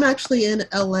 I'm actually in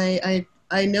LA.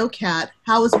 I know Kat.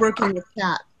 How was working with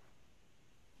Kat?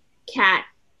 Kat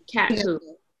who?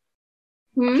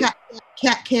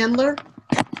 Kat Candler.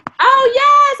 Oh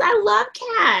yes, I love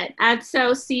Kat. And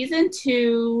so season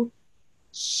 2,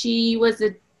 she was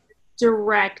a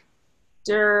director.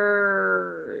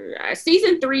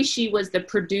 Season 3, she was the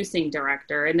producing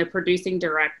director, and the producing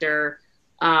director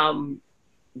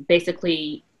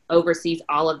basically oversees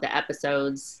all of the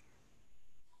episodes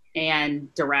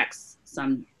and directs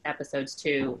some episodes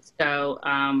too. So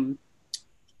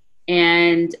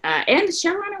and the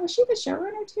showrunner, was she the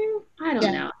showrunner too? I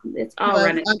don't know. It's all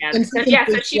running together.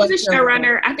 So she was a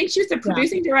showrunner. I think she was the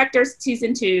producing director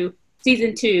season two,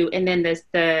 and then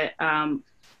the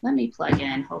let me plug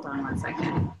in. Hold on one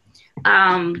second.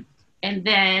 And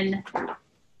then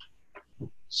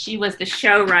she was the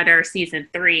showrunner season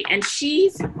 3, and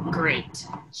she's great.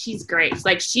 She's great. It's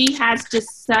like she has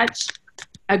just such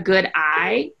a good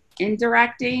eye in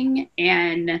directing,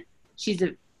 and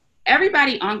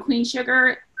everybody on Queen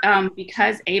Sugar,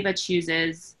 because Ava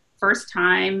chooses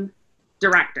first-time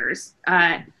directors,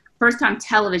 first-time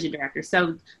television directors.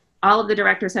 So all of the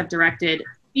directors have directed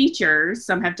features.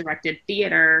 Some have directed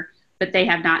theater, but they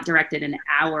have not directed an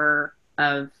hour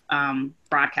of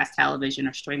broadcast television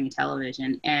or streaming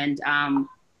television. And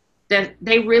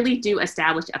they really do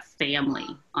establish a family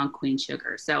on Queen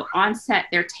Sugar. So on set,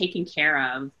 they're taken care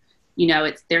of. You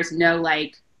know, there's no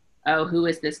like, oh, who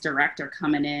is this director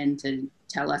coming in to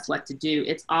tell us what to do?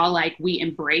 It's all like, we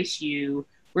embrace you.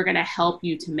 We're going to help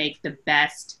you to make the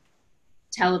best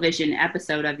television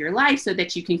episode of your life so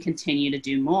that you can continue to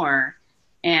do more.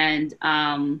 And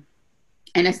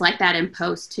it's like that in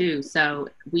post too. So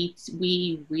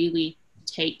we really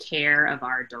take care of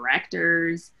our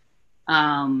directors,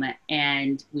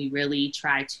 and we really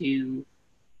try to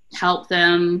help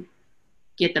them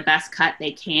get the best cut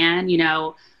they can.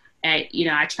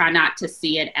 I try not to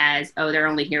see it as, oh, they're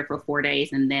only here for 4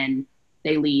 days and then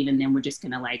they leave and then we're just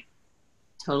gonna like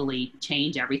totally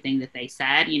change everything that they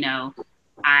said.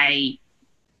 I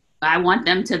want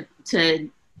them to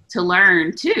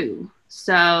learn too.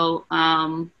 So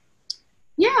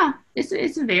it's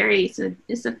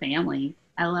a family.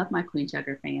 I love my Queen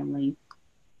Sugar family.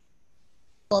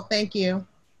 Well, thank you.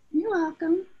 You're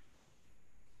welcome.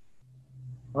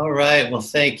 All right. Well,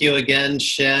 thank you again,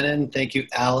 Shannon. Thank you,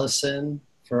 Allison,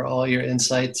 for all your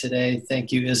insight today.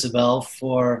 Thank you, Isabel,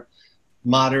 for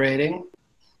moderating.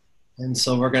 And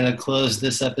so we're going to close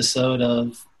this episode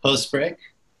of Post Break.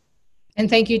 And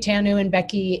thank you, Tanu and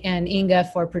Becky and Inga,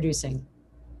 for producing.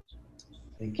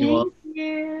 Thank you all. Thank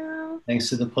you. Thanks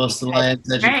to the Post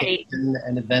Alliance Education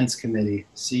and Events Committee.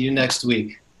 See you next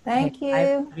week. Thank Bye, you.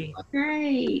 everybody.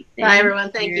 Great. Bye,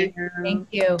 everyone. Thank you. Thank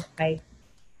you. Bye.